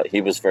others. But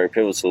he was very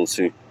pivotal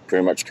to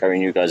pretty much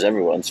carrying you guys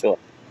everywhere on tour.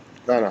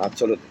 No,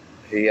 absolutely.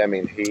 He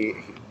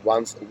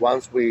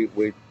once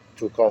we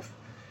took off,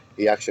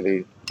 he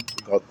actually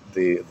got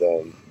the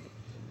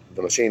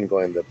machine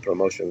going, the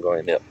promotion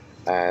going. Yep.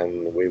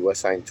 And we were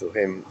signed to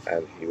him,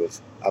 and he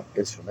was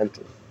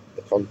instrumental.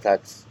 The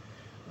contacts,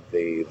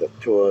 the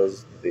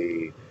tours,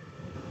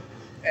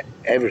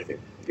 everything,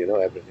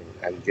 everything.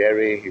 And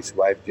Jerry, his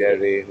wife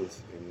Jerry,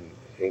 who's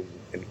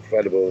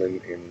incredible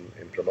in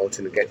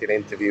promoting and getting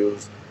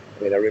interviews.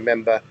 I mean, I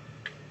remember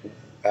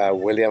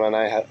William and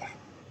I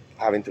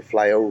having to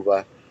fly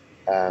over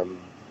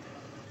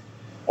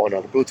on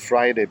a Good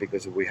Friday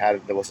because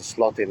there was a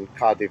slot in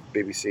Cardiff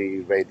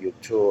BBC Radio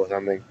 2 or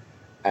something,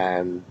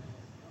 and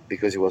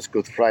because it was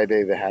Good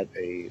Friday, they had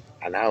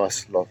an hour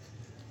slot,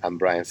 and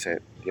Brian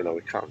said,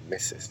 we can't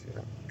miss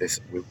this.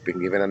 We've been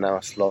given an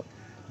hour slot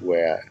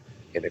where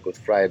in a Good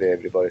Friday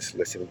everybody's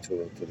listening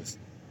to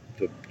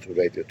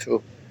Radio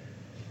 2,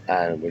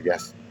 and we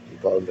got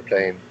on the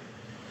plane,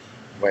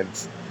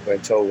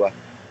 went over.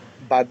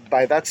 But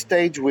by that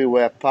stage, we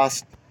were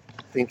past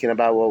thinking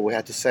about what we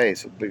had to say.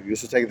 So we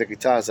used to take the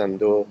guitars and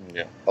do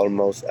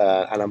almost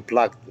an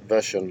unplugged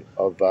version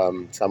of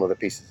some of the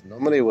pieces.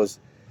 Normally it was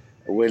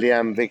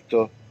William,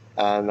 Victor,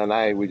 and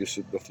I.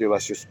 The three of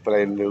us used to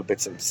play little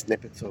bits and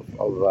snippets of.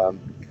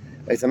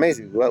 It's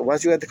amazing.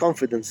 Once you have the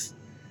confidence,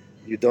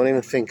 you don't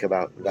even think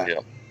about that.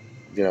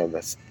 Yeah.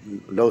 That's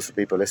loads of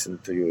people listen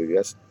to you.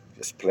 You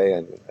just play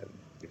and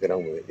you get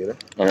on with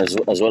it. And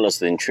as well as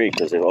the intrigue,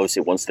 because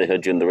obviously once they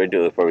heard you on the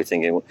radio, they're probably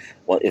thinking,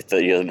 what if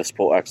the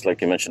support acts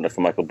like you mentioned, like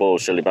for Michael Ball,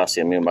 Shirley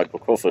Bassey, and me and Michael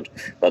Crawford.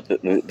 But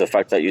the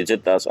fact that you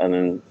did that, and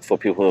then for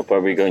people who are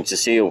probably going to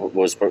see you,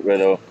 was where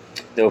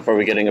they were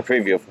probably getting a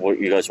preview of what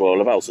you guys were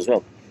all about as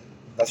well.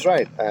 That's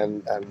right.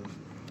 And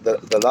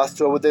the last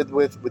tour we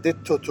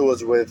did 2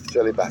 tours with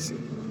Shirley Bassey.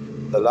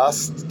 The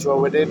last tour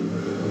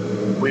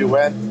we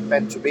weren't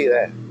meant to be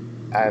there,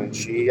 and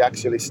she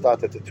actually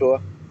started the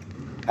tour.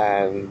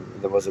 And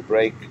there was a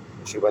break.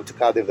 She went to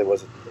Cardiff. There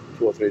was a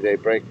 2 or 3 day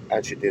break,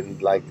 and she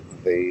didn't like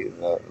the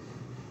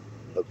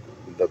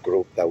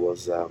group that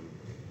was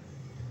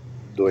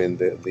doing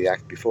the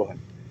act before her.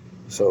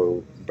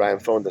 So Brian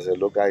phoned and said,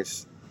 "Look,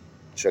 guys,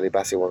 Shirley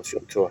Bassey wants you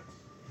on tour."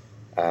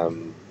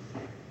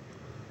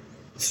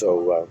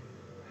 So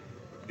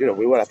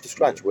we were up to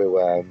scratch. We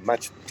were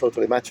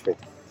totally match fit.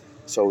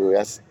 So we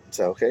said,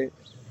 okay,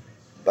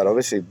 but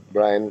obviously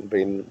Brian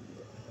being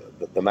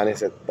the manager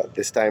said, but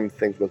this time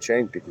things will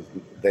change because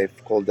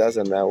they've called us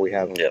and now we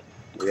have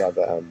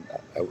a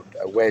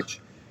wedge.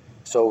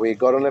 So we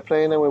got on a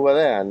plane and we were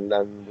there, and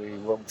we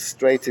went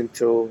straight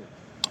into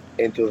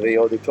the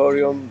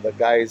auditorium. The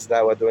guys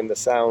that were doing the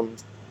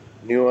sound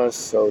knew us,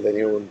 so they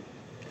knew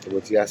it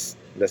was just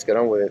let's get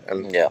on with it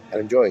and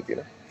enjoy it.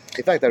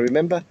 In fact, I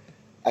remember,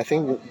 I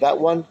think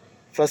that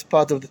first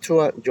part of the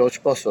tour,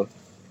 George Pozo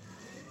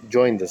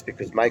joined us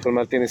because Michael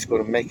Martinez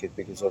couldn't make it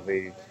because of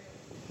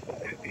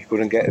he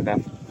couldn't get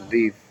enough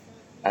leave,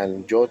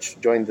 and George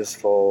joined us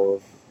for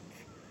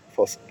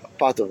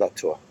part of that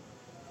tour,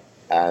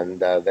 and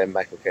then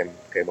Michael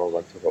came over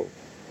and took over.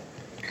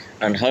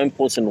 And how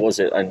important was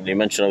it? And you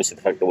mentioned obviously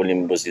the fact that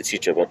William was your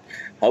teacher, but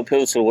how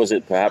pivotal was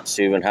it perhaps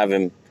to even have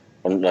him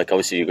on, like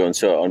obviously you go on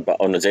tour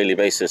on a daily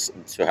basis,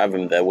 to have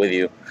him there with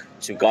you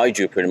to guide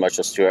you pretty much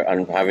as tour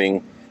and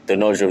having the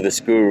knowledge of this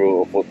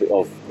guru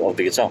of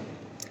the guitar?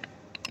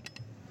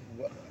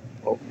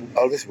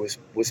 Always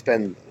we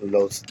spend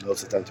loads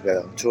of time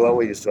together. On tour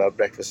we used to have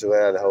breakfast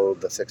together,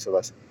 the 6 of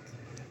us.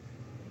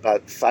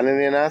 But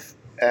funnily enough,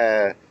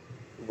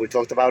 we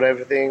talked about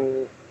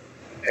everything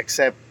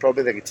except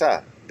probably the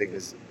guitar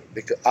because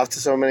after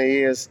so many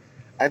years,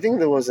 I think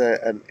there was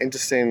an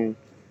interesting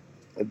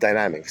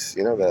dynamics,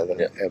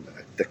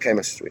 the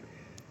chemistry,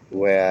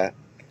 where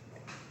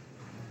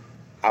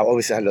I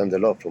learned a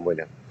lot from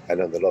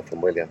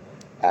William.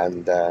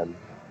 And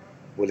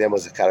William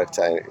was a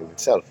character in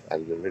itself,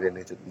 and you really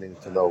needed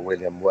to know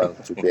William well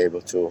to be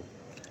able to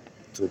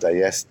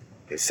digest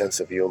his sense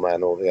of humor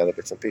and all the other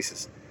bits and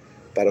pieces.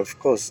 But of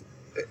course,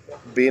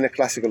 being a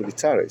classical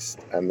guitarist,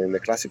 and in the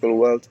classical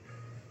world,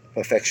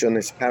 perfection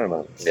is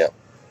paramount. Yeah.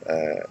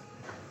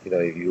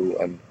 If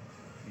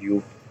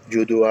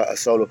you do a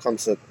solo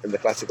concert in the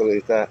classical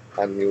guitar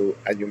and you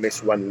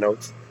miss one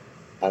note,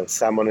 and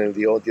someone in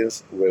the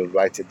audience will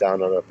write it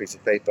down on a piece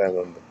of paper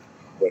and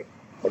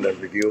on a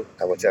review,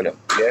 and will tell you,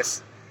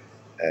 yes,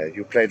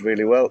 you played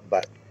really well,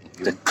 but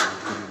you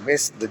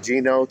missed the G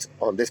note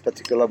on this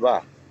particular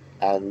bar,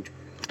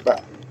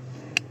 but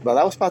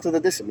that was part of the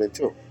discipline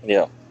too.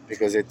 Yeah.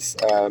 Because it's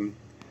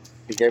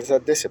he gave us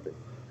that discipline,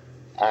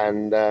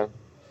 and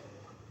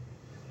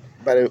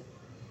but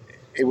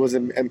it was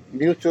a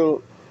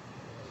mutual.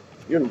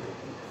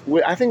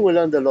 I think we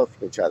learned a lot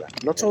from each other,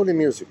 not only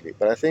musically,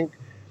 but I think,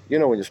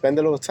 when you spend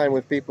a lot of time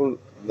with people,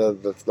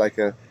 that's like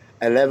a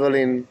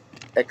leveling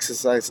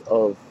exercise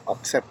of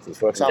acceptance.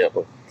 For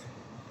example,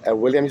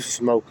 William used to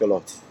smoke a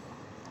lot,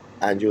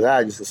 and your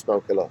dad used to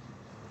smoke a lot,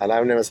 and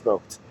I've never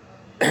smoked.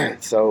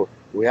 So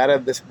we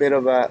had this bit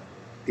of a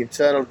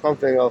internal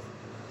conflict of,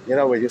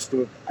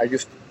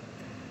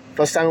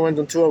 first time we went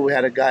on tour, we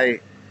had a guy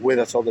with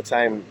us all the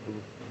time,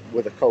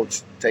 with a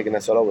coach taking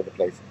us all over the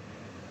place.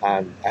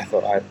 And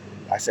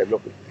I said,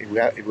 look,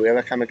 if we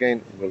ever come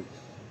again,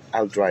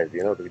 I'll drive,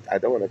 because I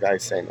don't want a guy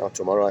saying, oh,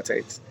 tomorrow at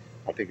 8,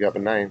 I'll pick you up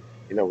at 9.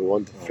 We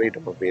want the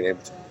freedom of being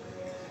able to.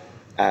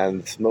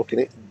 And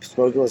smoking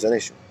was an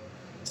issue.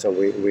 So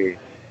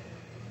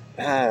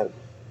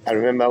I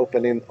remember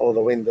opening all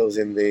the windows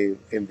in the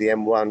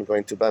M1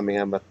 going to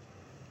Birmingham at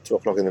 2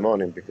 o'clock in the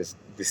morning because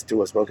these two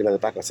were smoking at the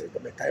back. I said,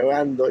 "Me estoy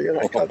ahogando,"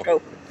 I can't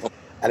go.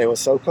 And it was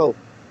so cold.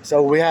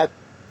 So we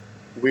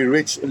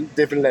reached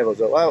different levels.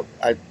 So, well,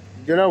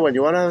 when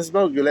you want to have a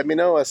smoke, you let me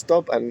know. I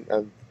stop.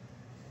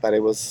 But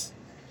it was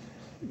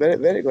very,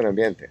 very good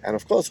ambiente. And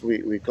of course,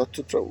 we got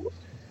to throw.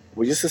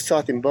 We used to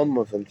start in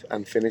Bournemouth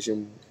and finish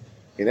in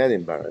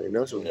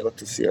Edinburgh. So we got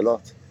to see a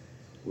lot.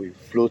 We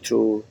flew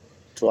to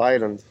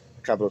Ireland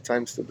a couple of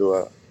times to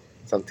do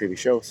some TV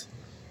shows.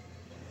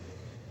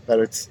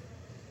 But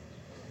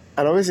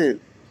and obviously,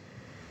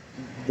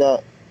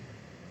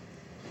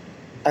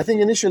 I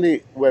think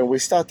initially when we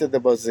started,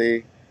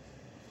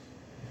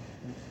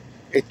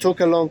 it took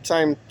a long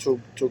time to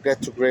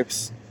get to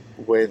grips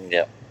with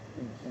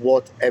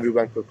what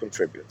everyone could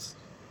contribute.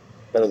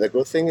 But the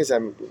good thing is,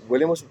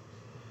 William was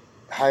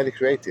highly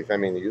creative.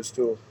 He used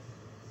to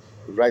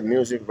write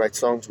music, write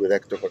songs with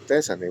Hector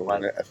Cortez, and he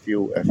won a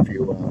few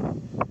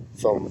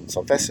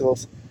some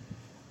festivals.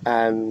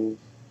 And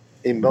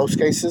in most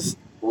cases,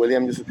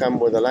 William used to come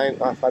with a line.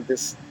 I've had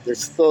this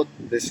thought,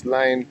 this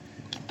line.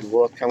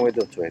 What can we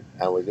do to it?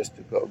 And we just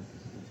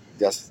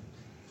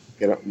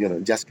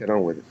get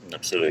on with it.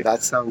 Absolutely.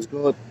 That sounds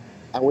good.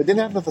 And we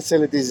didn't have the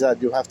facilities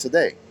that you have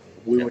today.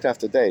 We would have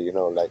today.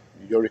 Like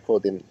you're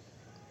recording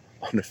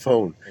on the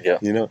phone. Yeah.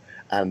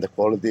 And the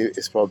quality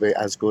is probably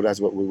as good as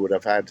what we would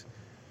have had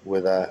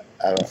with a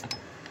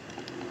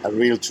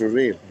reel to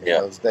reel in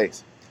those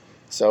days.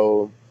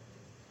 So,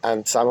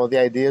 and some of the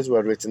ideas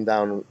were written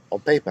down on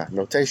paper,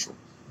 notation.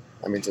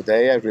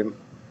 Today,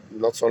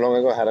 not so long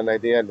ago, I had an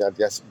idea and I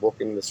just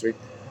walking in the street,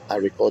 I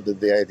recorded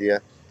the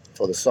idea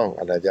for the song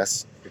and I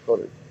just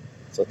recorded it.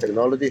 So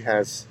technology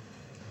has,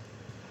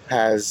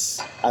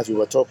 as we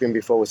were talking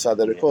before we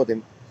started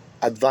recording,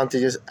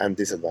 advantages and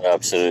disadvantages.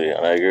 Absolutely,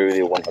 and I agree with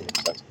you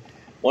 100%.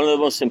 One of the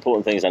most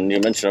important things, and you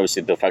mentioned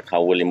obviously the fact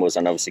how William was,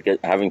 and obviously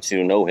having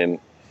to know him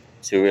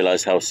to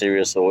realize how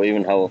serious, or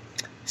even how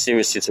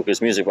serious he took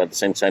his music, but at the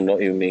same time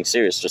not even being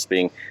serious, just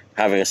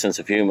having a sense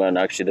of humor and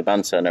actually the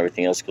banter and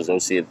everything else. Because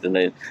obviously at the end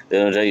of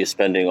the day, you're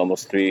spending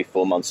almost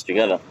 3-4 months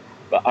together.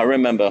 But I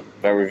remember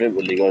very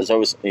vividly,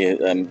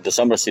 the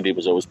Summer CD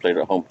was always played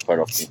at home quite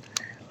often,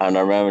 and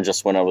I remember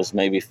just when I was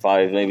maybe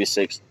 5, maybe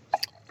 6,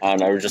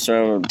 and I just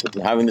remember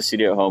having the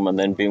CD at home and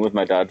then being with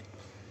my dad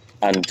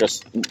and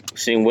just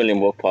seeing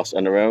William walk past.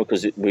 And I remember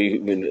because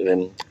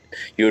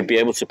you would be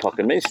able to park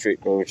on Main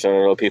Street, which a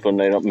lot of people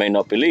may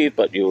not believe,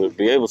 but you would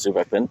be able to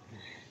back then.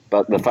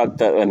 But the fact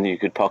that when you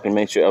could park on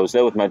Main Street, I was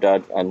there with my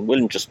dad, and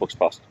William just walks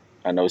past.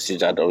 And obviously,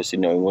 Dad,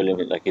 knowing William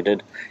like he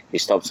did, he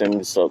stops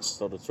him,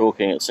 started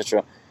talking,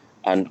 etc.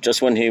 And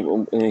just when he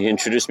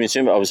introduced me to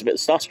him, I was a bit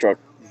starstruck,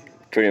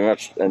 pretty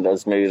much, and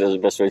that's the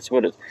best way to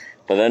put it.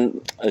 But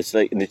then it's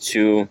like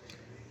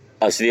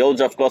as the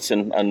older I've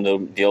gotten, and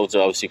the older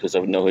obviously because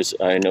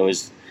I know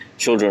his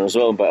children as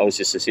well, but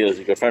obviously Cecile is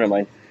a good friend of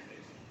mine.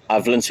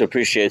 I've learned to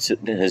appreciate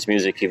his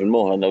music even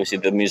more, and obviously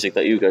the music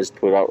that you guys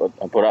put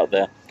out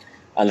there,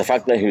 and the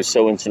fact that he was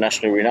so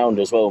internationally renowned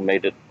as well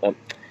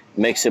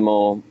makes it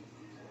more.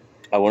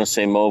 I want to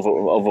say more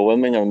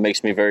overwhelming, and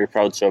makes me very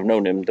proud to have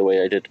known him the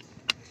way I did.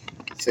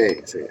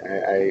 Sí.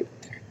 I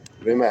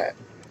remember.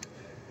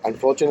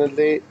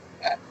 Unfortunately,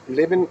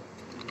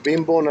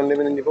 being born and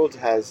living in Gibraltar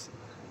has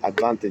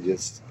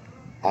advantages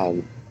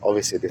and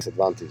obviously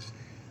disadvantages.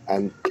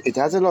 And it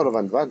has a lot of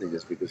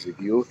advantages because if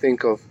you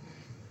think of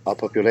our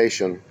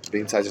population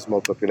being such a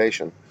small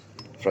population,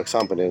 for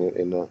example,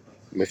 in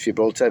Miss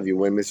Gibraltar, if you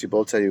win Miss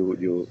Gibraltar,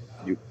 you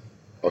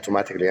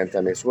automatically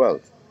enter Miss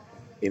World.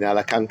 In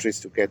other countries,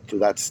 to get to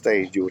that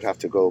stage, you would have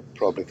to go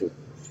probably to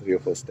 3 or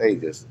 4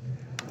 stages.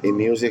 In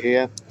music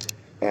here,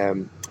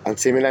 and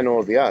similar in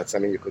all the arts.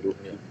 You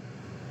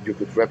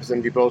could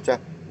represent Gibraltar.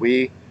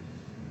 We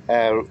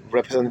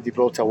represented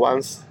Gibraltar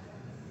once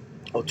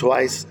or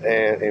twice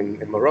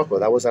in Morocco.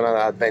 That was another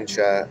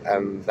adventure,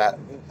 and that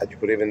you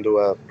could even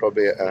do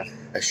probably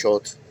a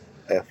short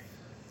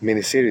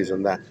mini-series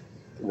on that.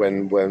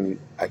 When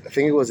I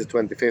think it was the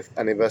 25th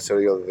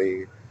anniversary of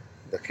the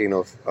King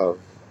of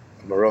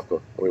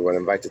Morocco, we were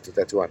invited to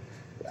Tetuan,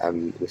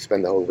 and we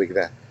spent the whole week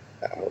there,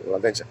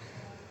 adventure.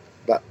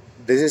 But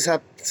this is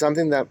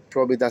something that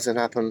probably doesn't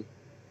happen.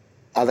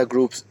 Other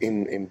groups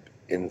in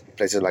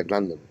places like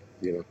London,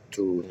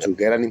 to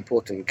get an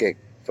important gig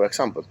for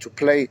example, to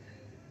play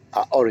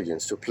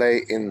Origins, to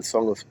play in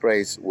Song of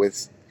Praise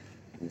with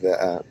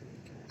a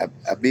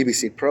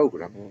BBC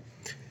program,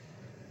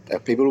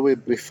 people will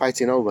be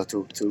fighting over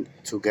to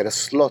get a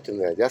slot in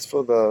there just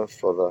for the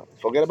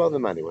forget about the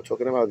money. We're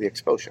talking about the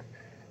exposure.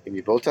 In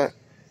Gibraltar,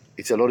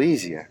 it's a lot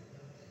easier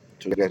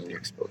to get the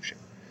exposure.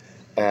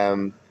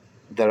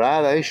 There are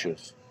other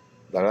issues.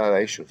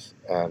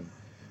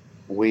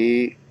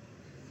 We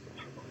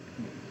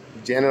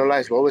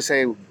generalize. We always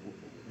say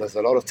there's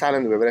a lot of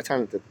talent. We're very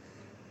talented.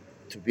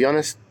 To be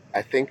honest,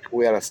 I think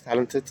we are as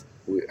talented.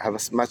 We have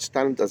as much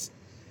talent as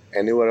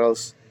anywhere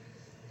else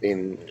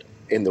in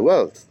the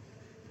world.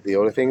 The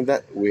only thing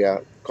that we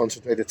are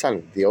concentrated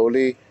talent. The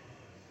only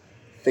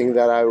thing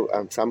that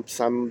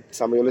some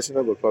of your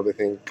listeners will probably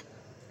think,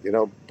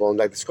 won't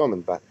like this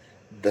comment, but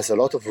there's a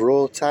lot of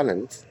raw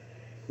talent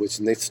which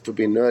needs to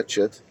be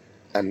nurtured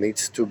and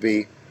needs to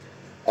be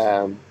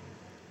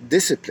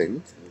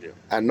disciplined,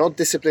 and not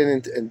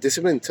disciplined in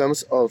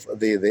terms of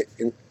the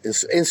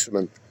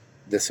instrument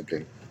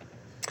discipline.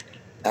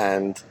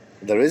 And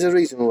there is a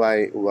reason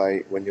why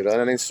when you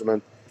learn an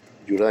instrument,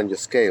 you learn your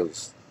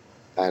scales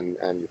and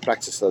you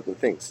practice certain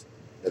things.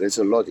 There is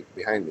a logic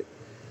behind it,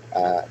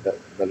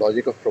 the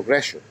logic of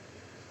progression.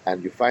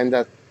 And you find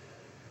that,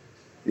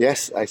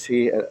 yes, I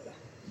see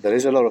there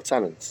is a lot of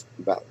talent,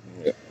 but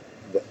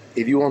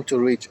if you want to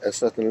reach a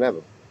certain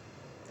level,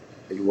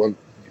 you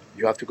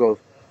have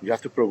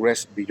to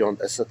progress beyond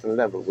a certain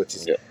level, which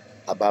is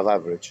above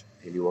average,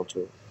 if you want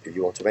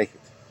to make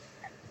it.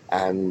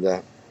 And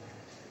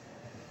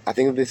I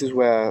think this is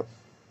where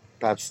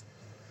perhaps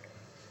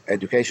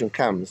education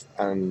comes.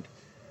 And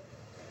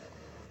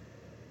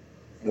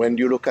when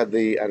you look at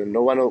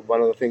one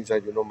of the things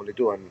that you normally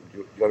do, and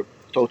you're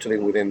totally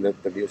within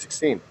the music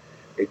scene,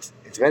 it's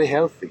very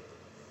healthy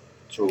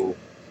to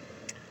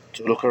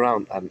look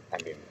around. And I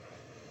mean,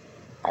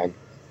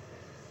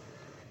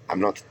 I'm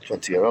not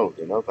 20-year-old,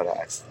 but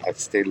I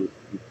still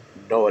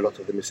know a lot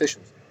of the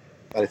musicians.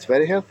 But it's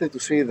very healthy to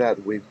see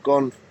that we've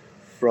gone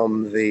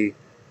from the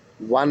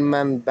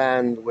one-man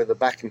band with a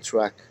backing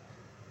track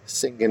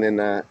singing in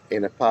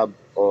a pub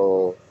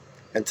or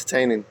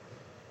entertaining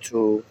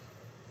to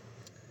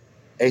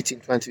 18,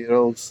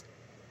 20-year-olds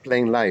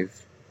playing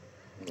live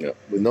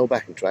with no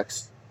backing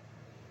tracks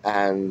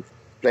and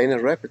playing a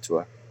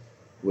repertoire,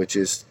 which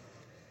is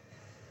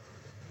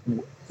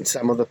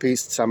some of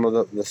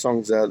the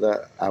songs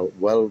that are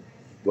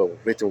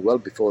written well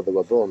before they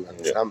were born,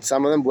 and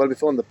some of them well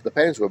before the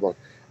parents were born.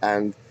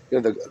 And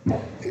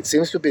it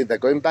seems to be that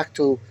going back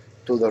to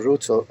the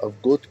roots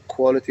of good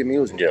quality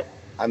music. Yeah.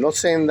 I'm not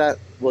saying that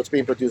what's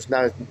being produced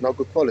now is not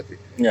good quality.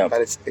 Yeah.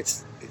 But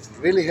it's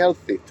really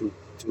healthy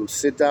to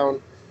sit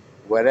down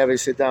wherever you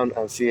sit down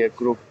and see a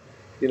group.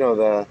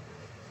 I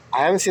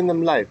haven't seen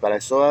them live, but I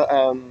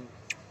saw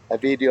a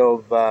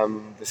video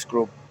of this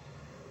group,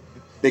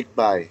 Big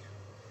Buy,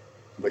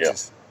 which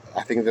is,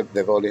 I think that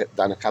they've only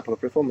done a couple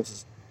of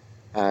performances,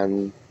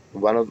 and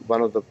one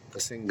of the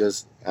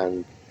singers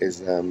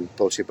is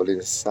Paul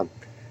Cipollini's son.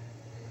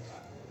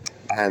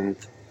 And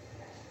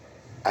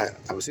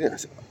I was thinking,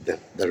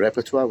 the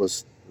repertoire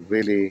was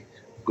really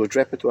good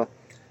repertoire.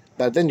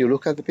 But then you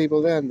look at the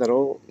people there, and they're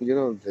all,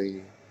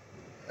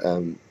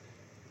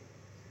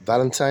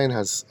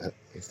 Valentine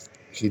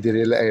he did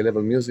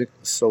A-level music,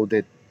 so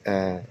did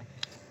the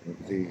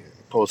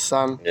Paul's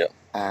son,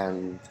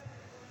 and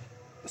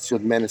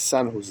Stuart Mena's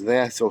son, who's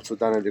there, he's also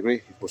done a degree.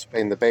 He was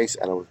playing the bass,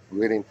 and I was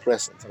really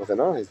impressed. And so I said,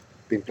 he's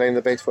been playing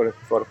the bass for a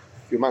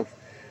few months.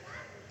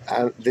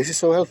 And this is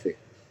so healthy.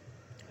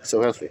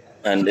 So healthy.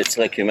 And it's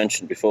like you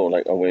mentioned before,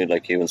 like you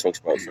even talked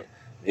about,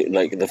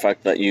 like the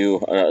fact that you,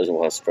 as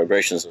well as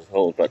vibrations as a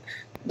whole, but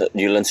that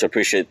you learn to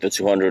appreciate the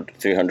 200,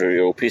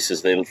 300-year-old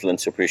pieces. They learn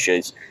to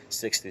appreciate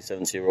 60,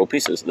 70-year-old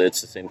pieces.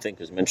 It's the same thing,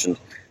 because you mentioned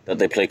that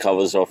they play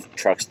covers of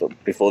tracks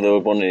that before they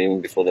were born, and even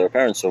before their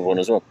parents were born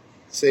as well.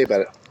 See,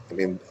 but I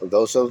mean,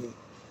 those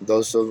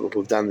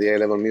who've done the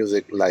A-level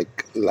music,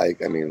 like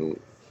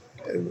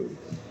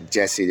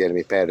Jesse,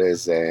 Jeremy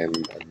Perez,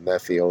 and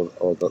Murphy, all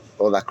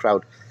that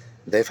crowd,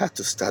 they've had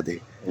to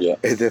study. Yeah.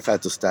 They've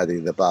had to study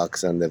the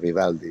Bachs and the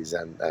Vivaldis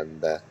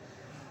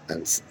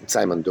and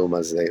Simon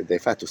Dumas.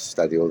 They've had to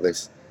study all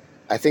this.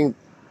 I think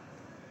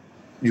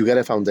you get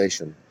a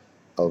foundation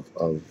of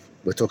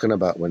we're talking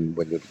about when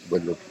you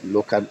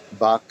look at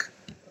Bach,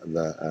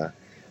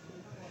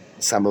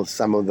 some of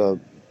the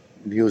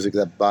music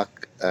that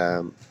Bach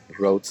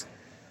wrote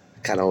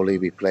can only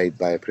be played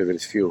by a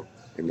privileged few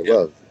in the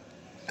world.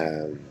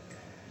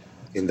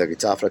 In the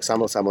guitar, for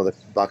example, some of the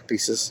Bach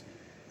pieces,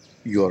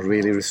 you're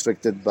really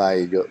restricted by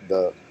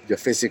your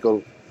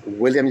physical.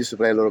 William used to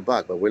play a lot of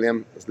Bach, but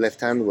William's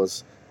left hand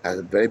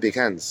had very big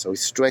hands, so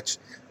his stretch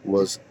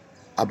was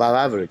above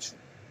average.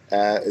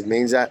 It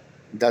means that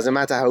it doesn't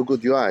matter how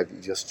good you are,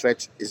 if your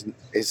stretch is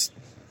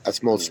a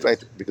small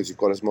stretch because you've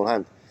got a small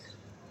hand,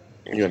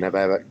 you're never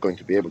ever going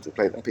to be able to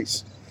play that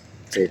piece.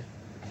 See?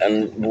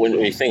 And when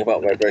you think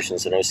about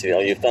vibrations, and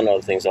obviously you've done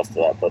other things after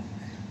that, but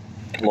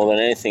more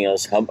than anything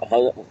else,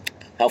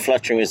 how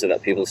flattering is it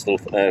that people still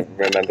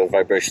remember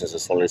vibrations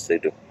as long as they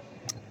do?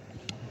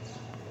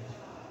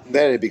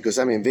 Very, because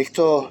I mean,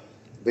 Victor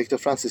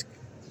Francis,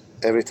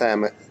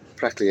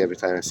 practically every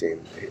time I see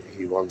him,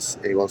 he wants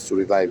to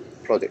revive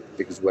the project,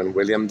 because when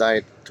William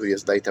died 2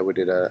 years later, we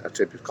did a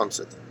tribute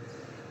concert,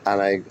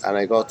 and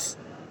I got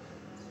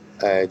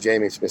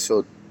James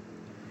Messoud,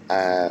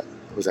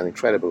 who's an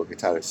incredible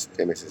guitarist.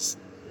 James is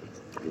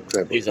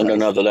incredible. He's on guitarist.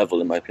 another level,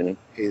 in my opinion.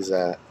 He's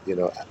and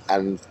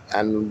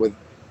with,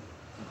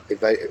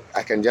 if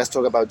I can just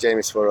talk about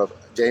James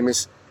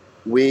James,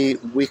 we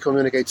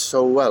communicate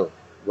so well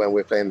when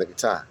we're playing the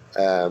guitar,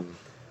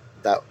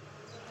 that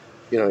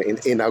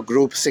in our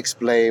group six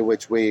play,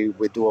 which we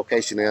do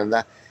occasionally, and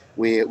that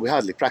we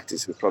hardly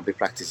practice. We probably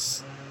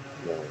practice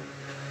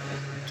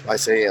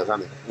twice a year or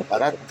something.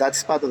 But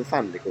that's part of the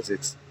fun, because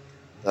it's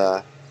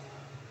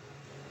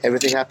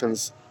everything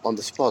happens on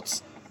the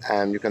spot,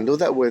 and you can do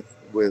that with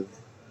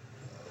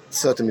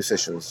certain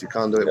musicians. You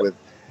can't do it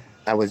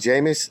with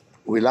James.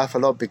 We laugh a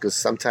lot, because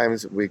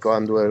sometimes I go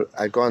and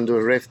do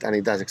a riff, and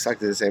he does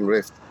exactly the same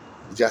riff,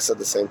 just at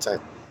the same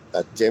time.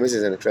 But James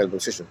is an incredible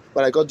musician.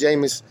 But I got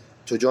James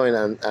to join,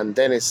 and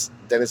Dennis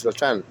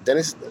Beltran.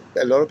 Dennis,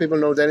 a lot of people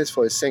know Dennis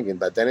for his singing,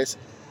 but Dennis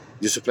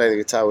used to play the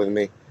guitar with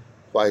me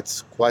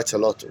quite a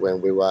lot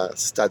when we were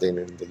studying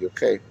in the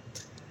UK.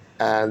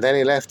 And then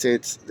he left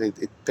it.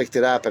 It picked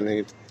it up,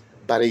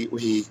 but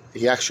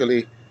he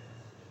actually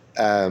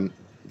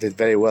did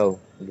very well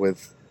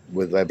with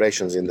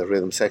vibrations in the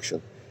rhythm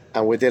section.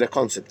 And we did a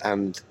concert,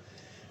 and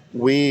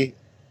we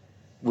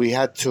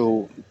had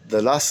to the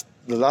last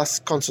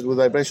concert with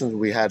vibrations.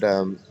 We had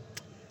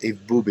Yves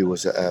Bouby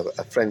was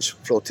a French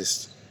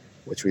flautist,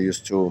 which we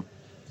used to,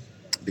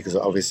 because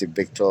obviously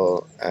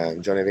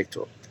Johnny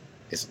Victor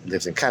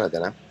lives in Canada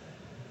now,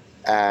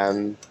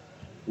 and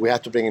we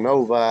had to bring him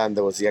over, and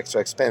there was the extra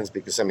expense,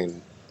 because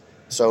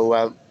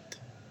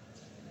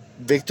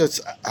Victor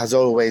has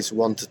always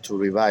wanted to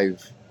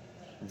revive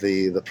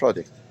the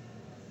project.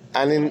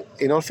 And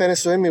in all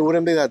fairness to him, it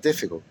wouldn't be that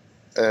difficult.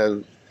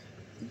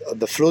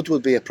 The flute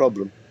would be a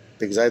problem,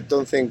 because I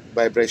don't think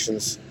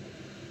vibrations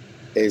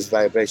is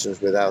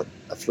vibrations without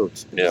a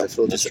flute. Yeah, the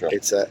flute that's true.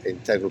 It's an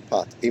integral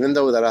part. Even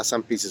though there are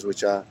some pieces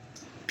which are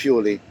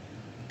purely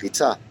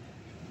guitar,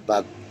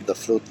 but the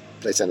flute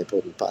plays an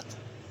important part.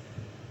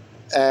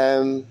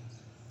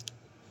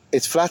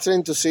 It's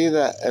flattering to see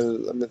that.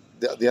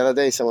 The other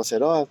day, someone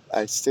said, "Oh,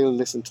 I still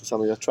listen to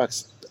some of your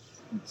tracks."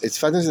 It's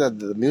flattering that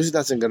the music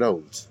doesn't get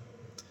old.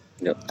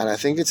 Yep. And I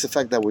think it's the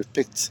fact that we've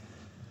picked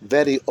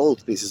very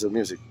old pieces of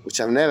music, which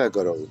have never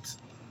got old.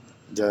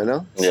 Do you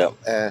know?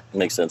 Yeah,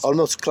 makes sense.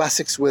 Almost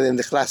classics within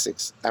the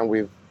classics, and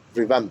we've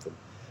revamped them.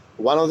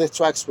 One of the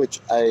tracks which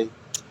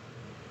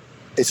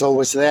it's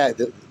always there,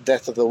 the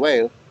Death of the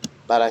Whale,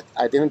 but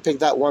I didn't pick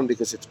that one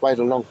because it's quite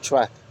a long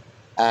track,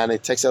 and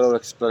it takes a lot of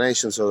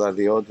explanation so that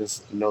the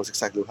audience knows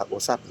exactly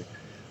what's happening.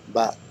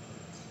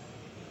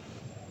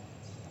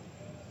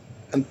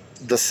 And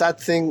the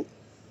sad thing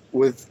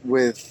with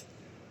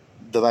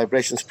the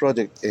Vibrations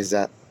project is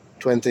that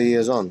 20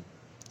 years on,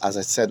 as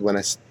I said when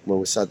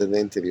we started the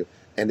interview,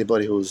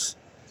 anybody who's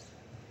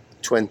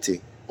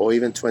 20 or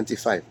even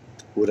 25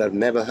 would have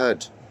never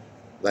heard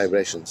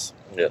Vibrations,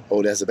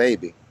 only as a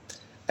baby,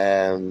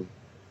 and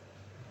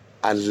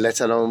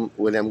let alone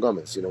William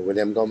Gomez.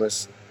 William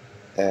Gomez,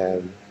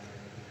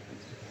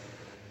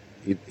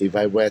 if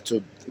I were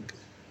to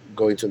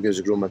go into a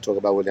music room and talk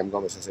about William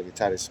Gomez as a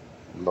guitarist,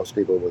 most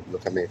people would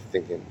look at me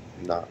thinking,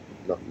 no,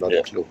 not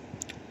a clue.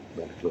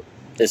 Not a clue.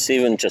 It's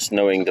even just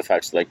knowing the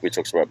facts, like we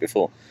talked about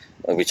before.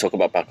 We talk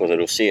about Paco de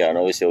Lucia, and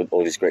obviously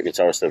all these great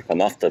guitarists that have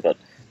come after, but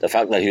the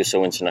fact that he was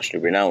so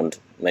internationally renowned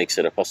makes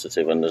it a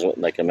positive. And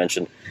like I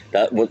mentioned,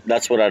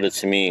 that's what added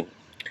to me,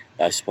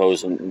 I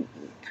suppose,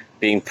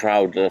 being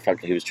proud of the fact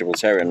that he was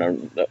Gibraltarian,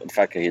 and the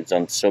fact that he had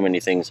done so many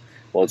things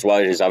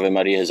worldwide. His Ave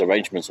Maria, his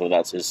arrangements of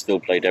that is still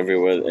played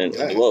everywhere in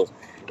the world.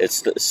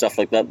 It's stuff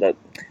like that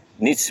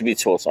needs to be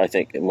taught, I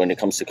think, and when it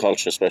comes to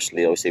culture,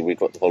 especially. Obviously, we've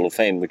got the Hall of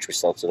Fame, which we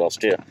started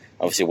last year.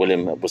 Obviously,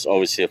 William was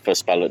obviously a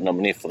first ballot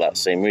nominee for that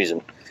same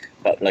reason.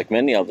 But like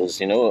many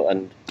others, and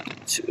to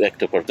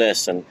Hector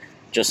Cortés, and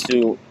just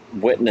to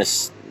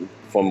witness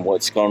from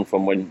what's gone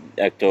from when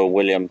Hector,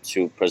 William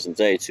to present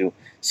day, to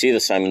see the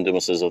Simon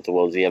Dumases of the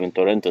world, the Evan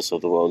Torrentes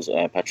of the world,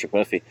 Patrick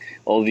Murphy,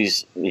 all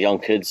these young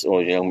kids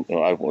or young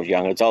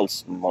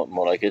adults,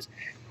 more like it,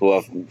 who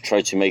have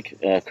tried to make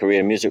a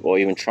career in music, or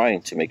even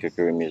trying to make a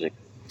career in music.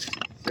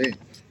 I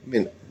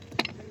mean,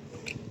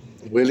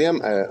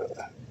 William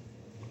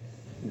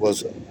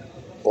was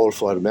all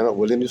for. Remember,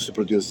 William used to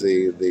produce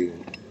the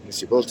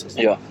Missy Boltons.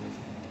 Yeah.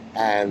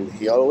 And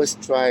he always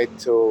tried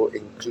to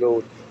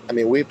include. I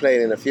mean, we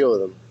played in a few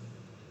of them,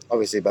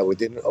 obviously, but we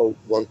didn't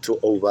want to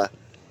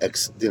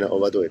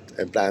overdo it.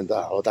 En plan,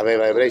 otra vez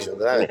vibration,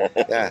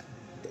 ¿verdad?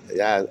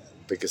 yeah,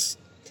 because.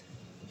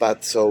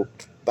 But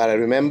I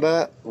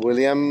remember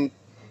William.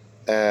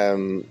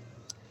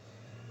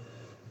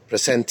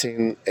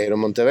 Presenting Aaron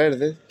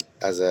Monteverde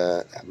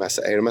Aaron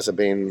must have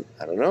been,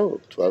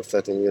 12,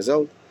 13 years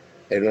old.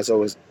 Aaron was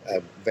always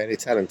a very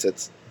talented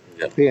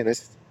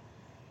pianist,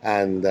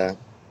 and telling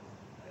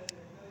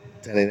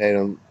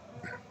Aaron,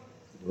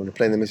 when you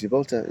play in the Missy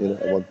Volta,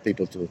 I want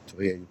people to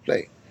hear you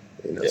play.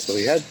 Yes. So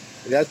he had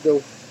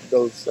those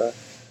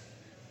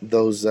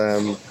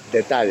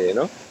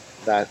detalles,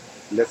 that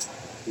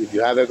if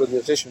you have a good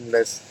musician,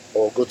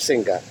 or good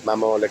singer,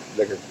 Mamo like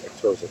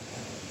explosive.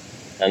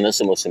 And that's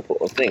the most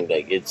important thing.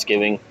 Like, it's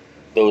giving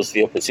those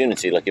the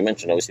opportunity, like you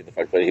mentioned. Obviously, the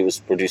fact that he was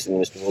producing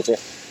Mr. Water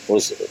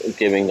was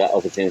giving that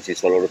opportunity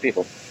to a lot of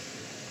people.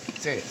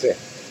 Yeah.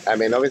 I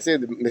mean, obviously,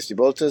 the Misty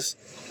Bolters,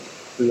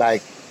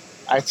 like,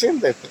 I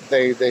think that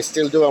they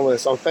still do it with the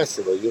Song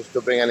Festival. Used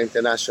to bring an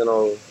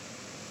international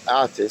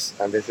artist,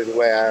 and this is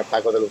where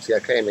Paco de Lucia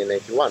came in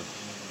 '81.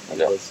 And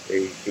Yeah.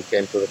 he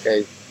came to the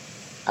cave,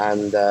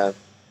 and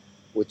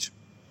which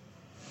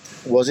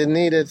was it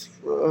needed?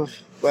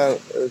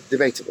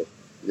 Debatable.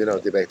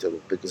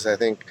 Debatable, because I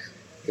think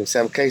in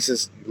some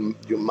cases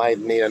you might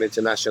need an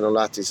international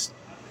artist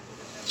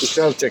to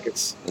sell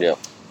tickets. Yeah.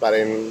 But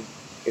in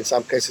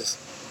some cases,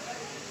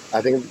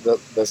 I think that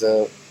there's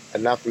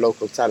enough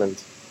local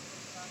talent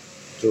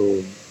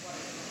to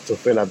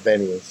fill up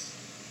venues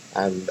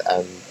and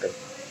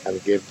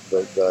give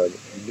the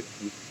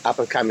up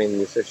and coming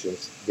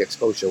musicians the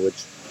exposure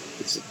which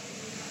is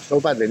so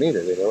badly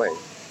needed in a way.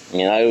 I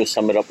mean, I always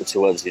sum it up with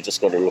 2 words. You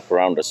just got to look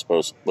around, I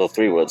suppose. Well,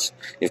 3 words.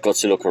 You've got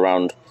to look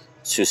around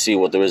to see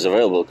what there is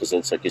available, because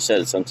it's like you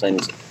said,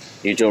 sometimes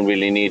you don't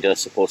really need a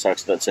support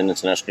act that's an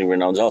internationally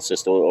renowned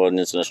artist or an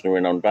internationally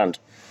renowned band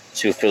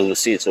to fill the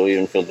seats or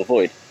even fill the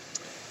void.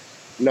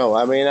 No,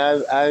 I mean,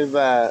 I've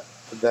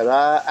there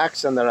are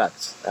acts and there are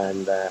acts,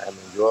 and I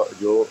mean,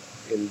 you're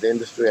in the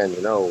industry, and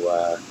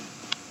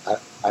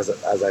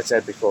as I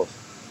said before,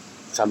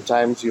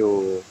 sometimes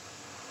you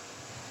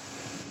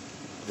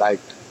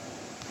like,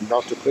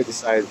 not to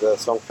criticize the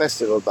song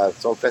festival, but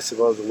song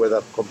festivals with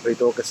a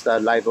complete orchestra,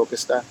 live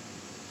orchestra,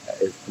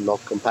 is not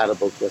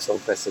comparable to a song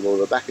festival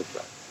with a backing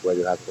track where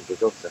you have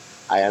complete orchestra.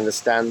 I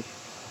understand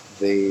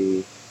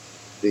the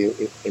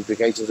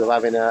implications of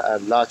having a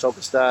large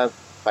orchestra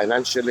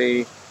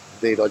financially,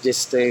 the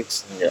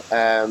logistics,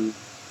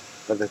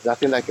 but there's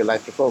nothing like a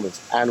live performance.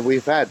 And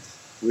we've had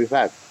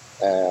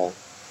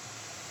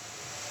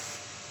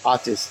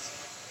artists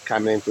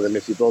coming into the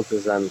Missy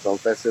Bolters and song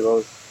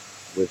festivals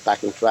with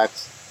backing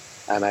tracks,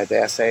 and I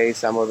dare say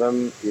some of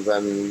them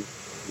even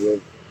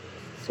with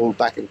full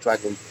backing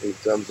track in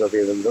terms of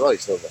even the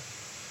voiceover,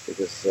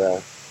 because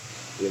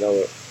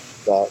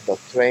the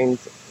trained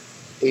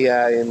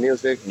ear in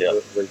music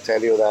will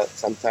tell you that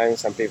sometimes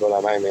some people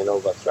are miming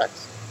over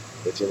tracks,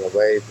 which in a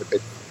way is a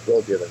bit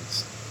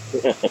fraudulent.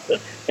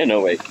 In a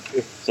way.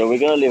 So we're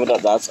going to leave it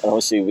at that, and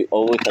obviously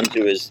all we can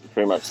do is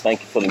pretty much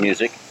thank you for the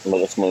music. Well,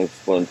 that's the most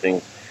important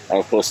thing, and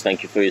of course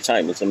thank you for your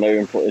time. It's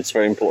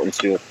very important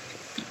to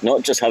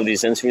not just have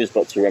these interviews,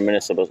 but to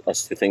reminisce about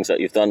as to things that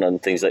you've done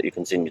and things that you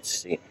continue to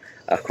see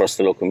across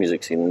the local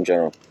music scene in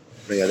general.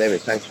 Yeah,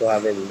 David, thanks for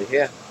having me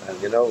here.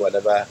 And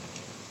whatever,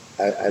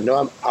 I know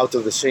I'm out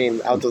of the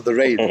scene, out of the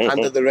radar,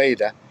 under the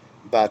radar,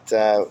 but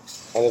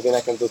anything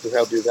I can do to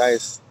help you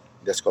guys,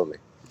 just call me.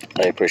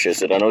 I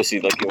appreciate it. And obviously,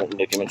 like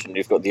you mentioned,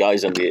 you've got the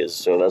eyes and the ears,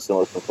 so that's the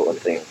most important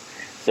thing.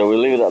 So we'll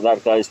leave it at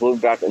that, guys. We'll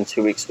be back in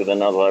 2 weeks with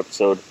another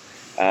episode.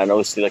 And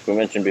obviously, like we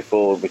mentioned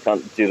before, we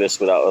can't do this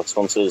without our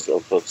sponsors,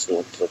 of course,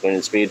 like Wind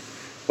and Speed.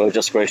 But we're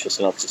just gracious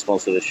enough to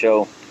sponsor the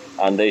show,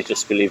 and they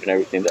just believe in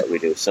everything that we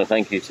do. So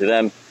thank you to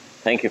them.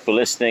 Thank you for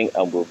listening,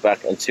 and we'll be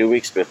back in 2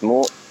 weeks with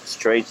more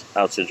Straight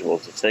Outta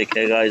Gibraltar. Take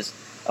care, guys,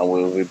 and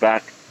we'll be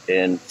back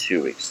in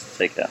 2 weeks.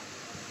 Take care.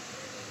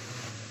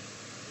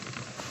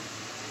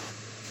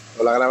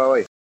 Hola, graba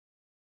hoy.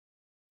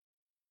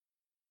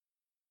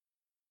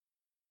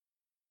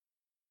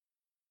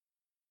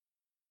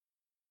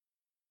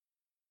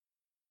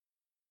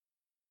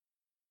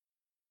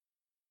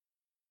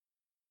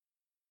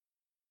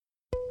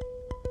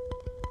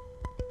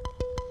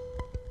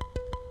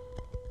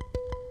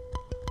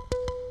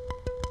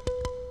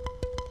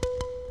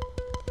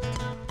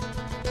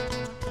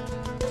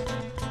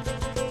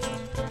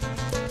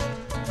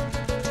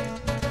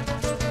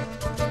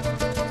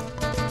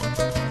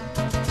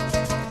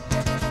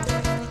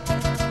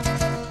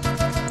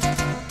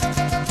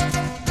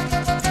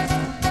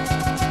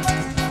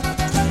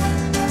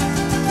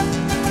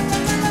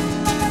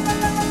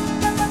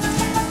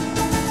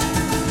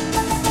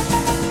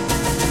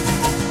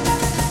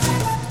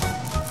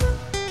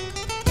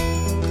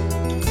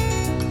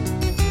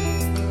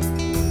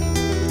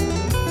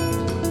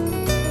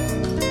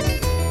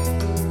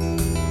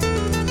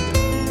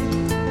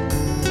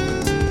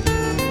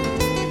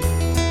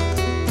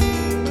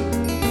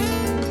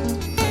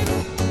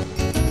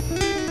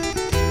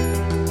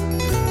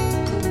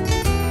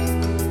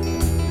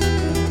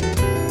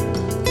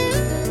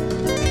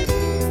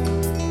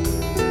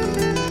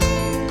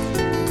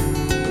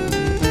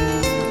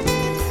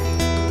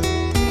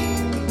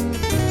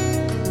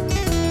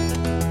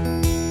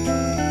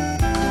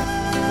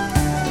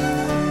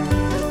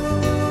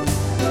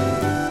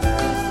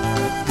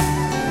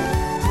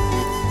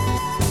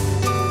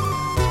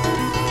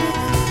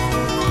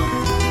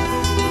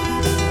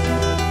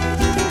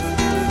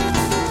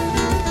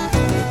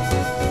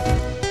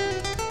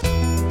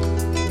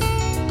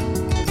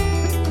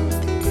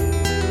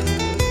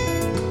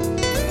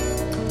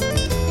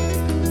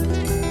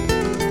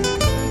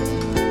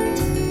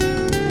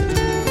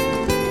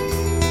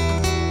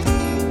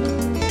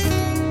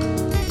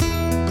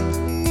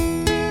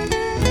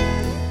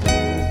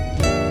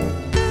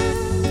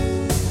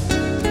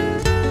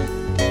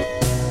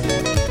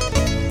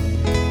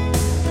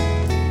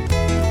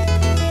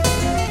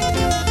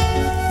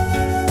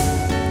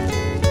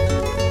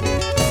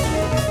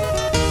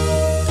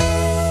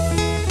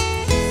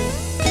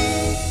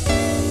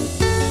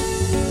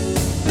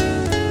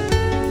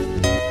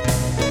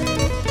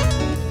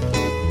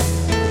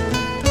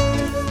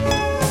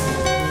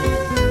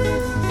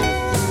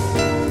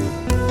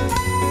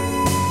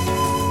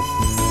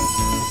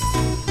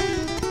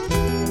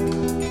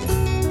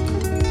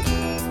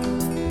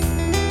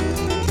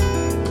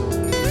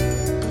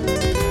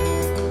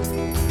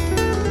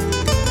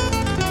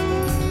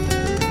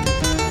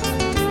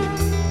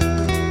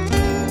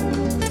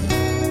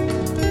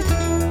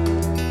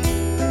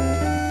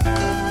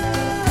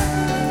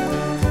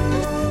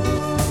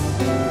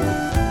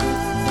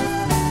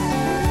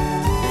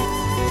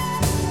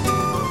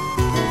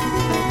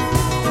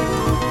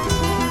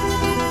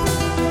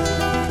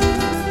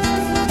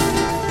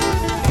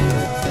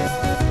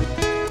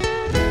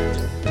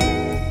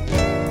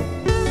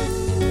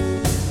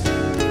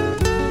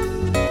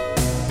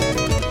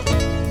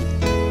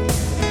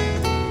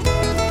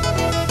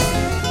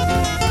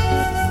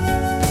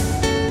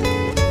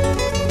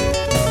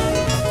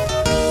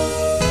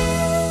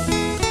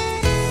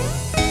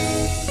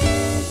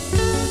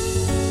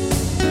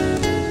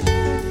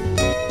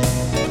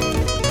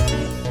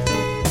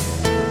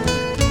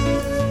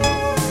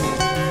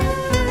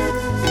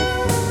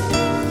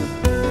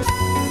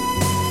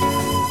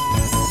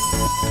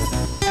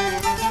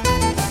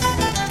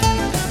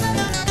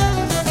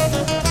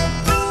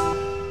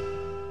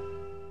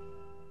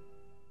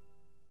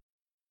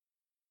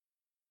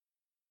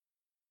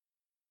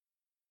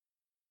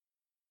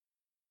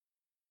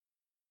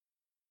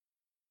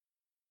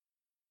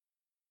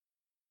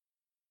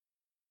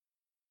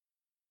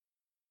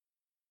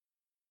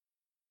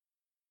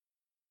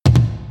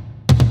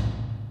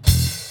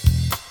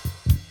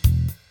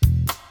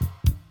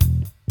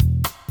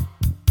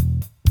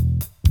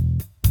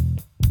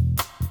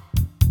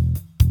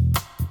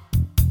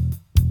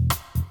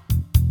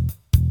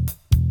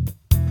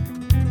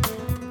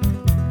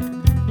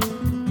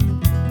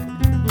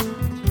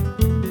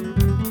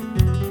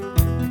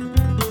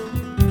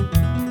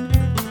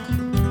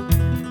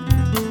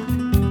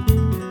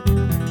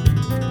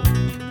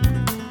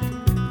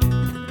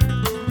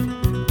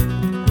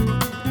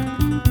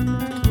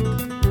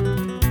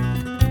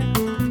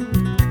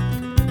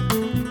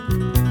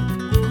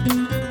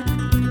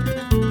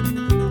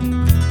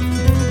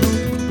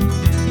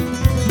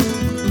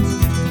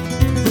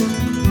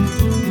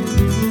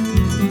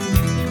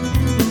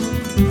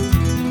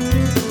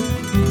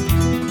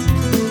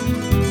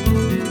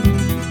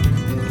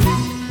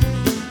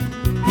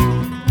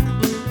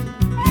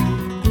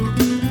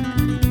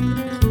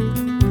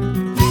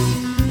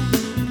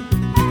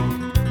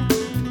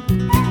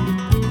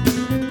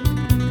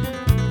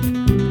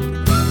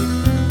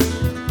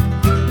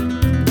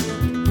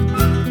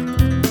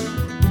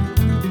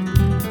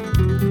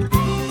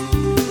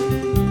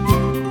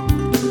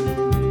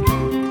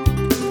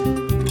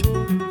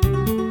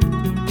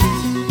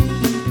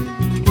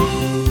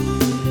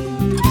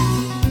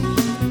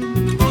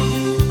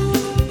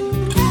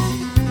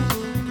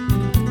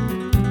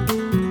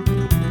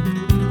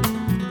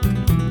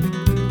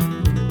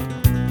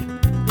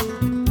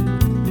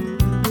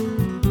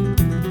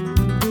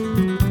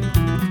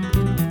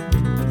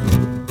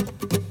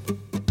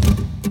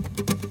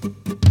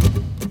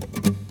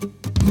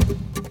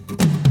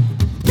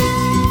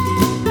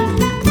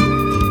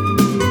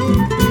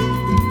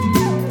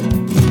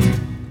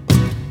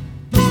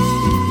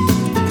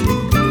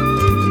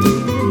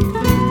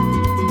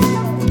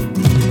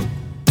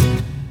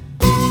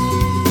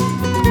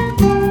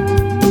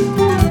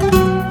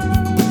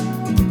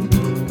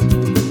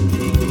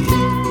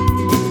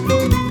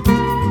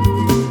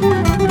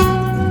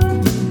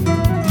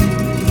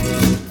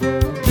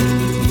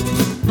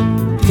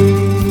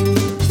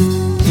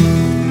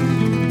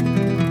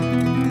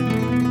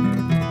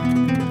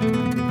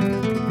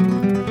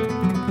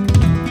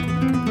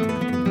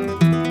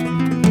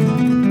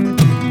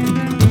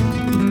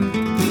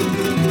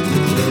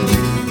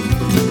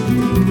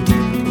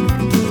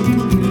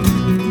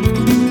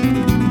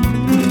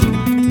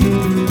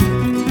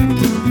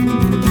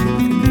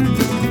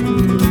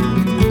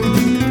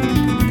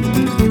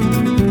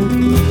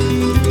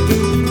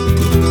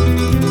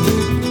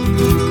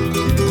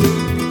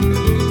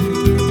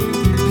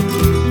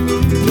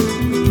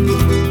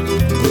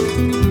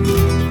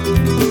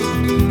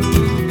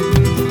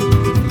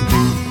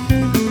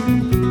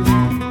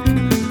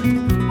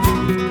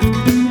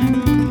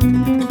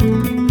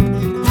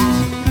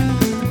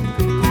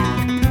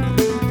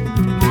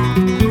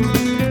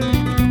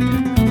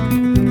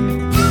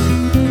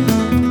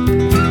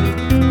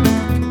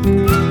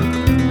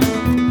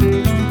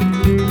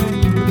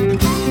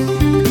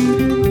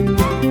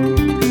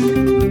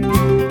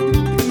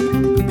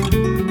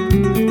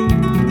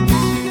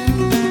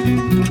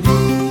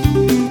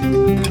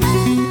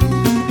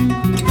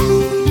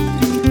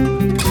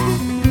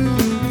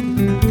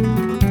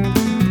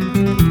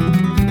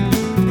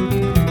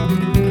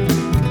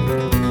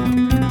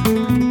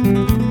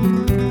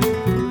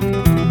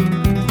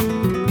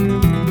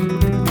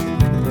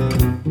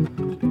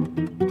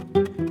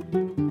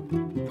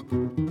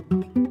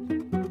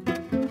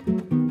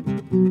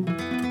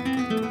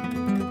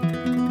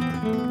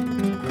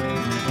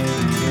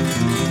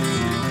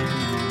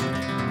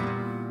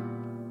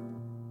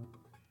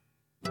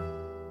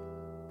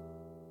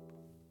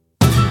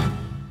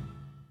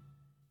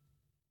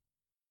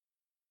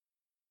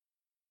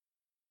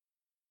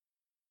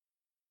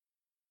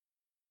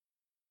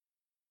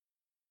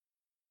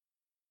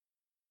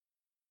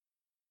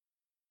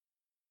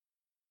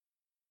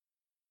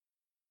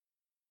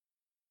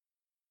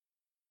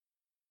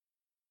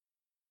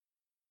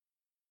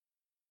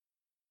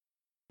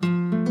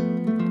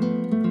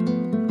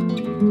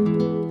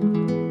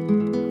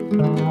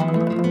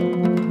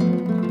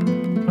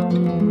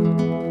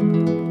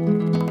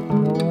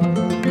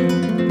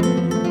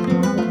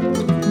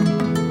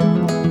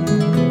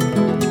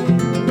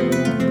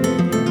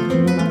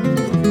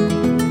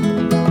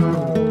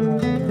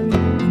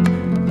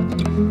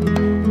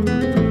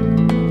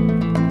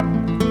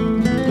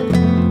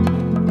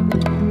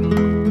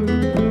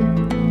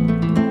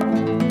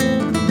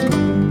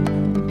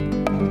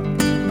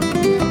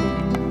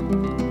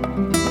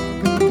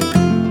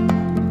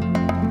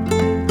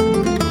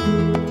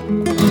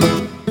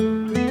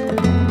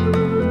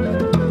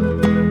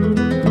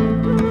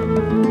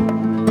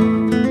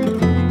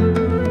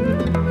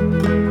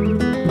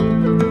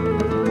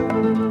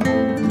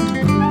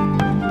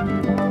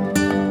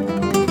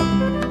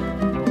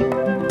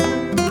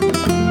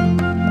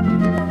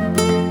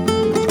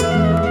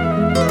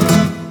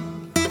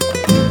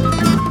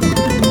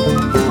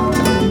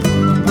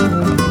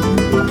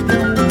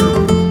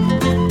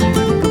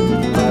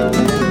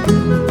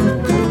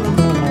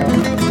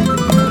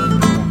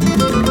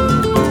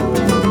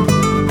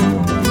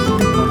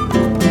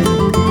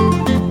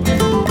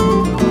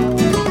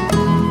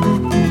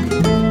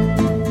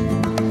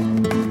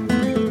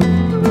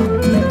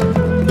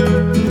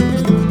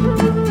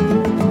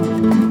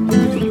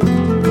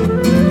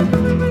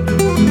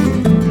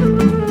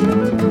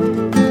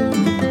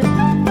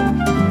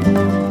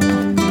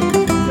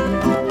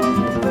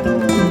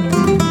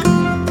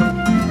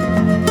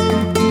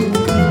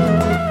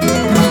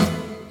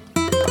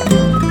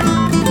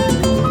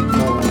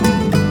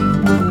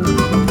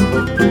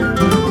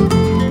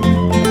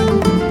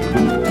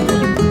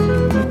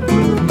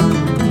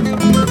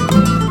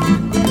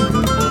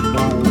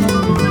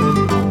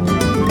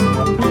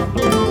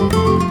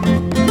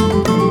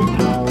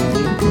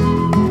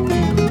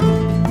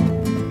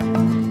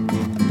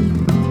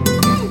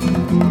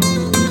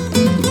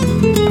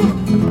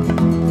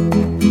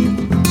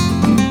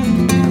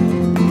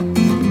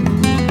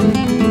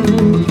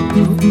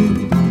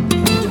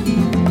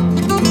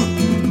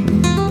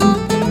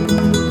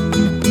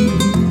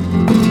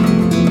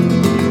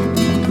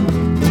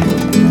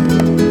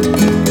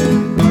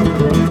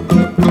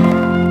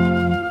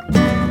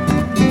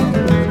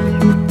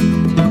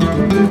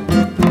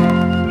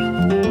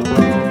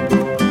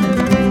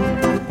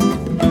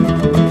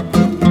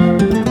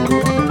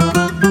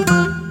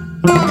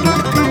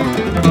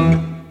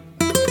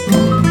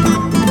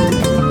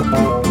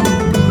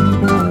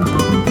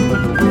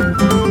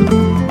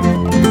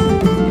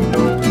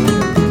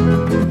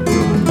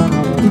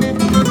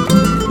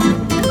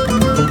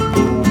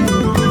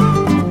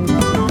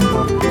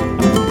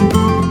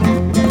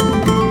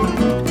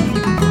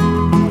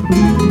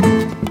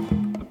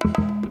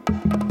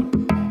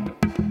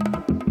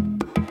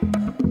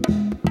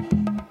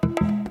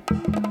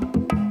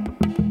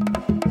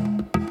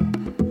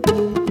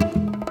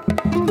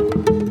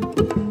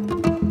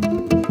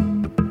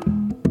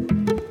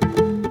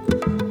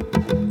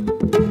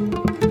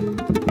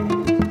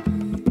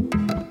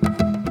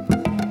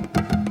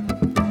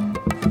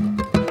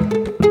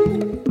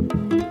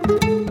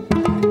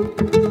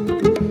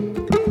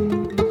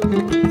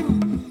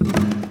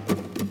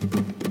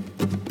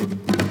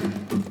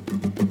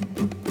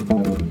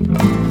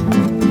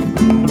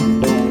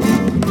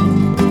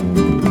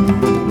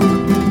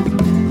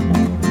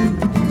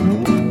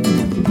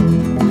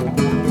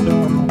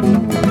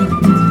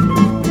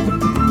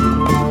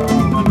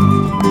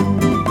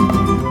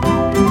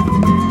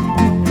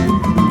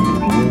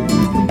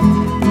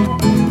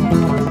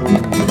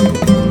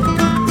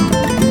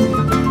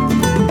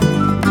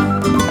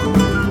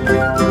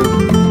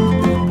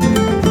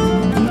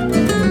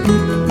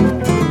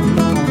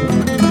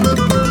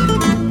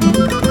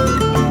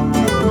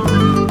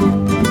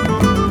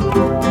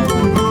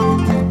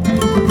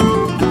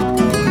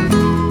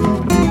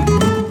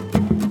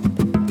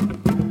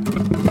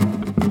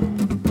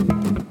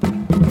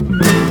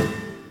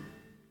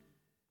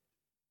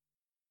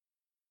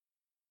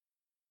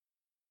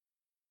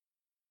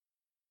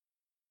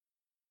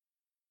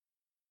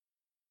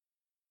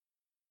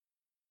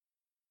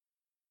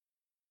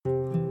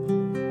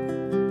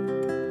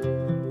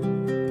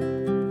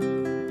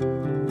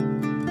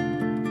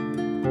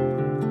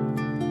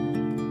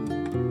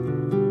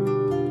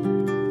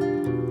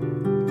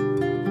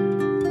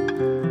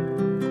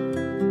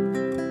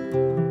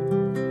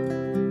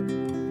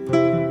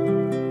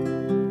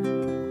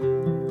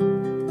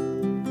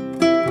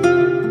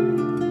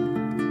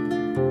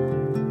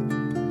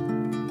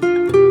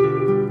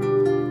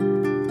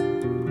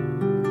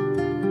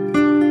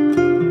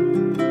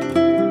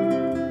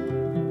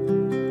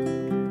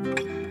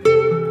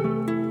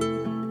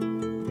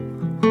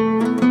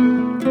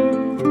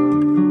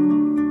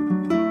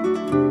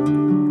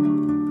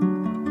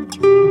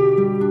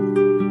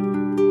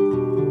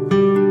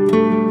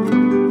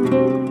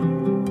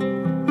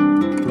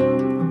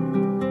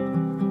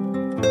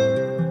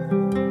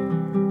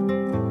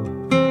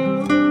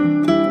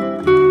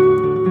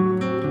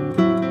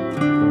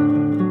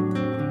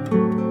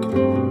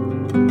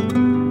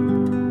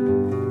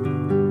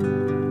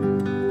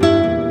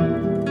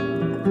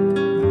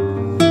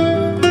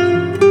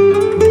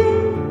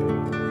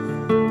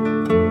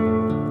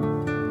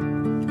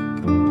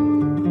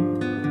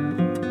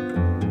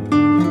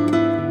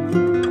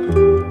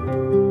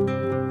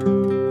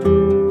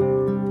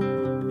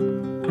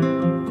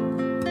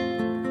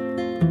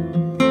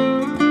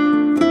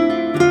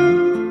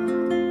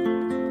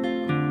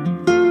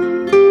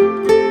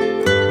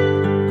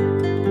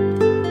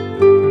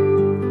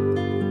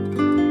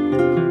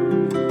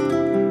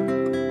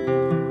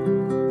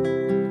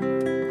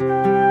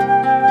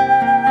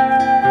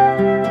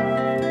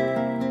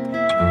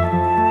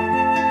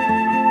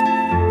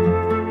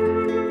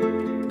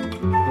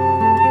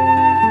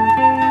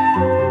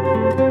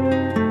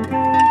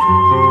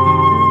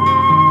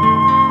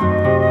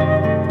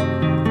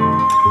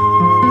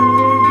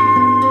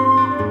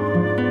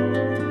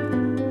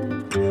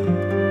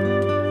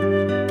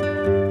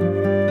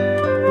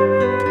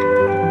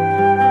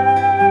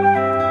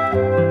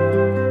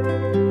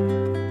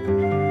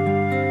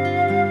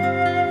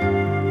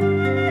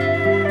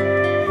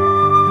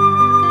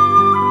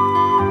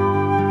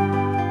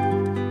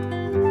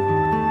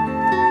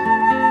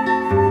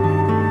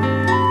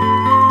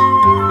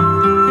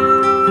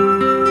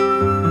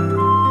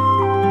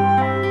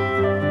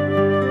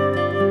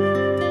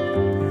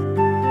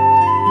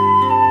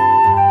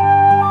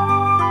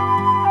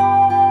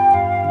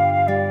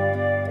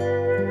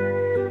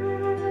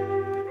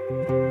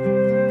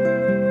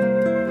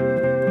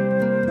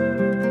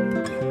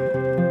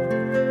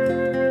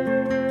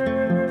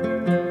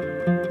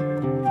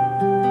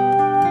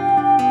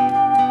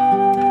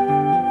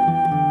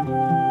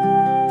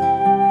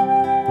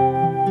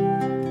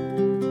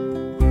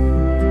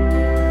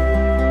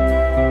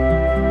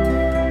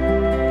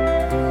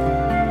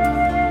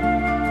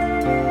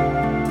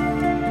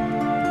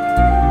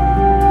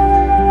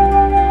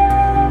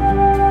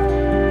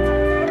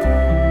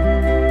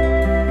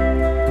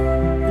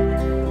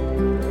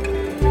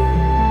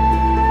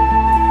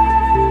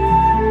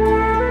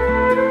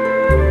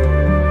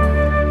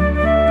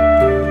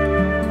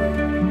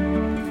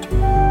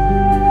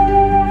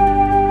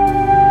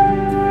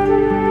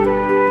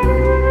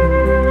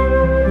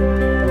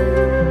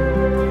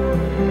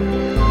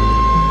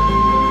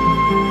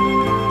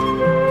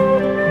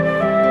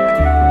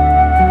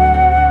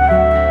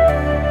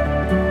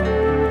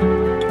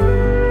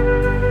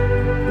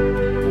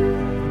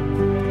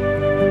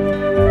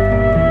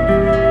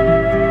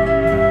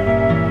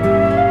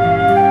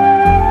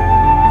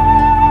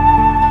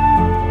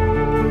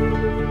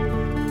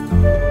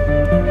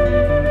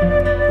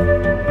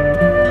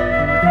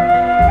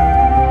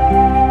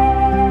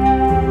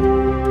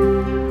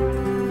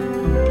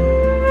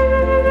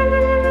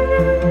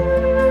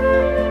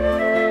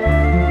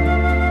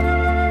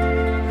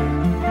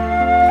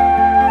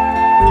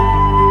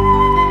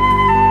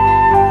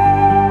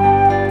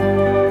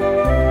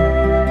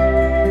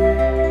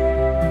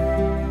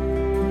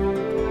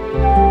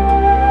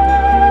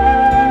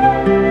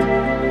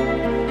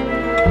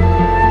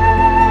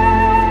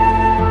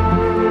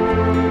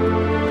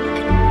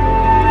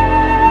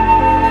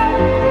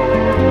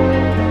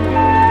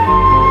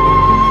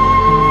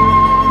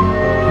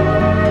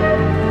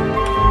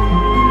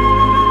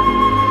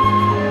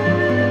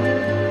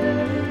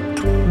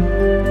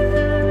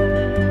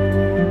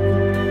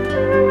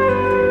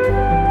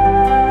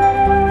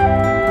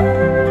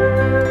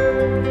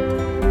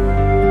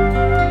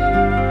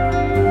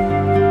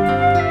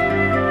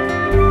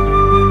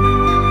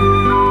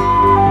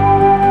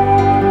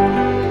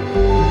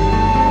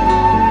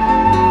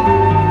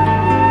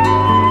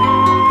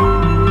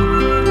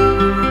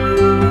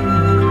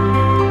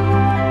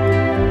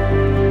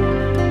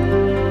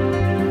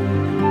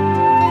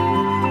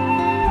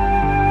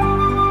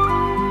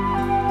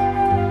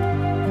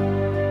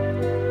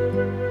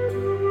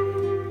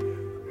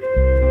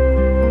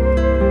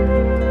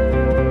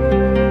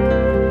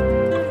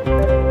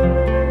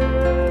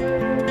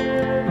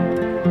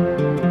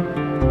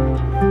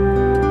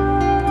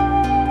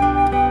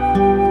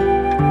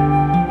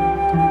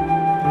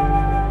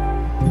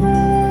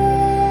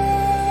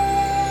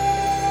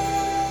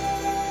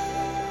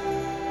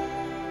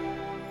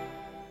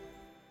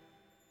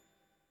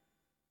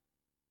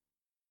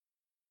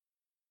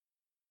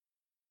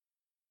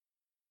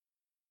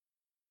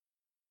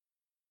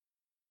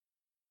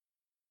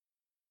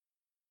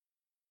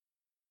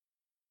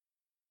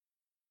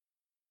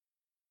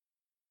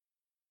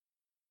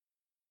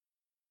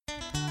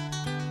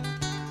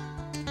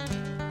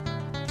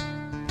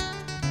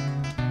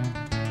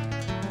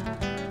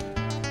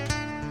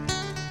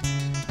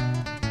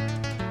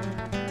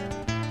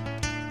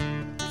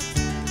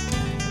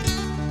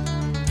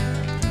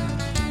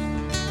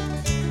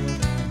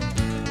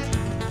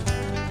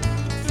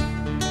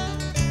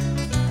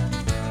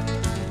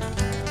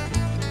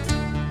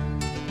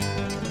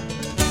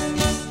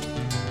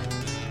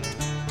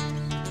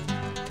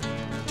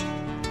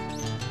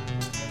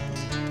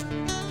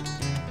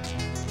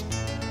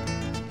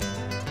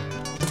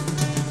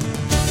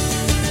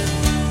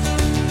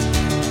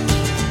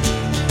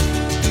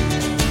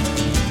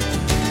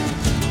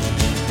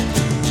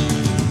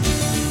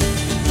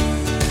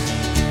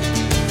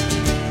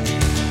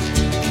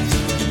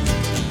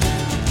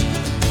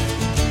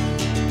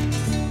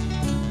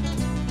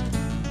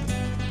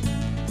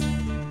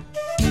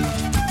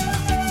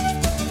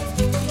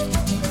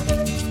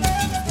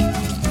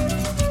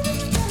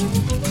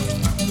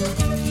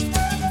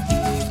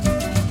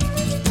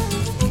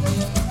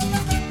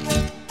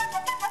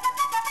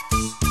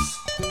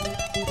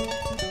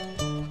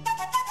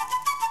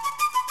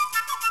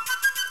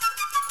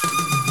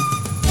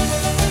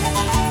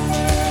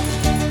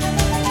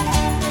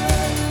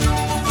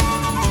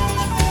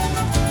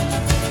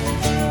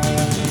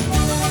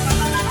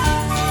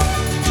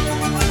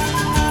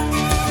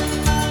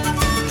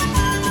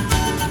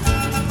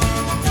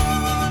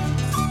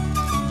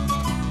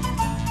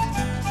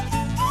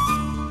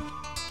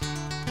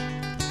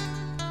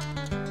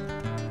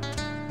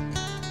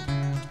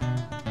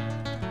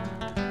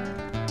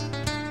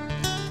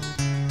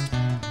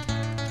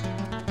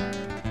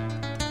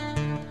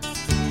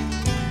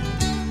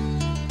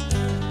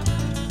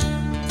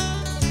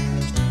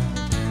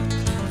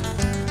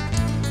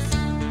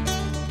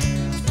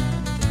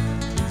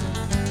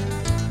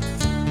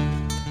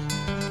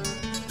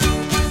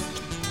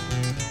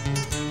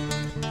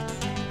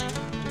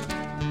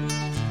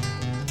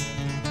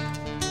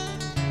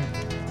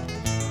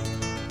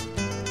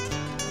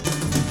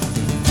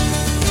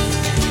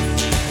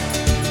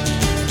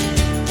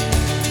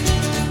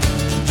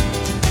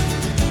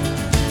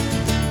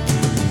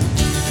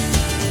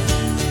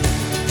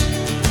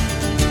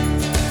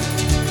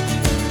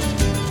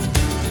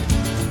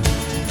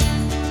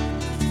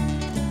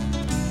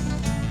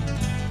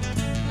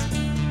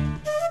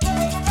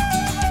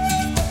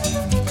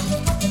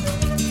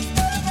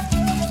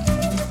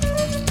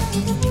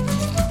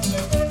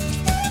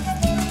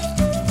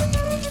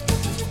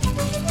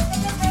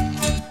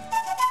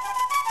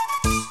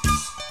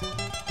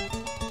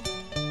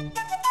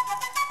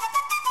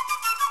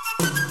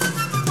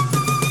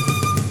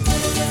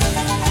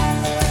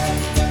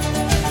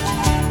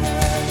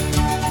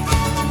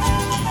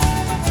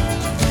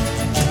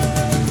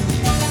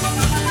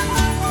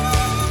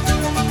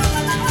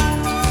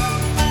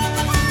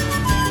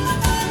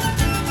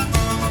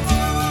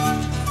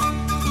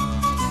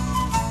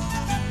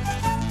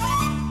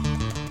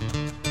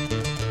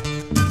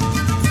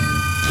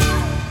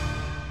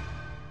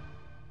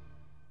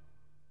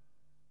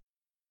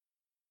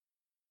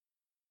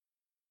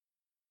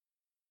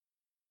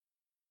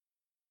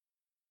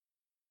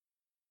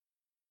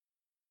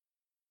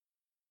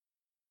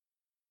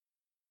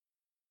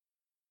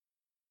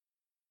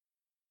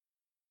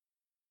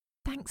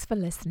 Thanks for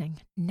listening.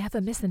 Never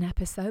miss an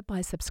episode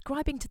by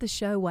subscribing to the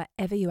show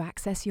wherever you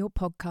access your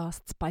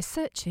podcasts by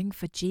searching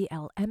for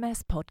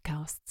GLMS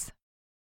Podcasts.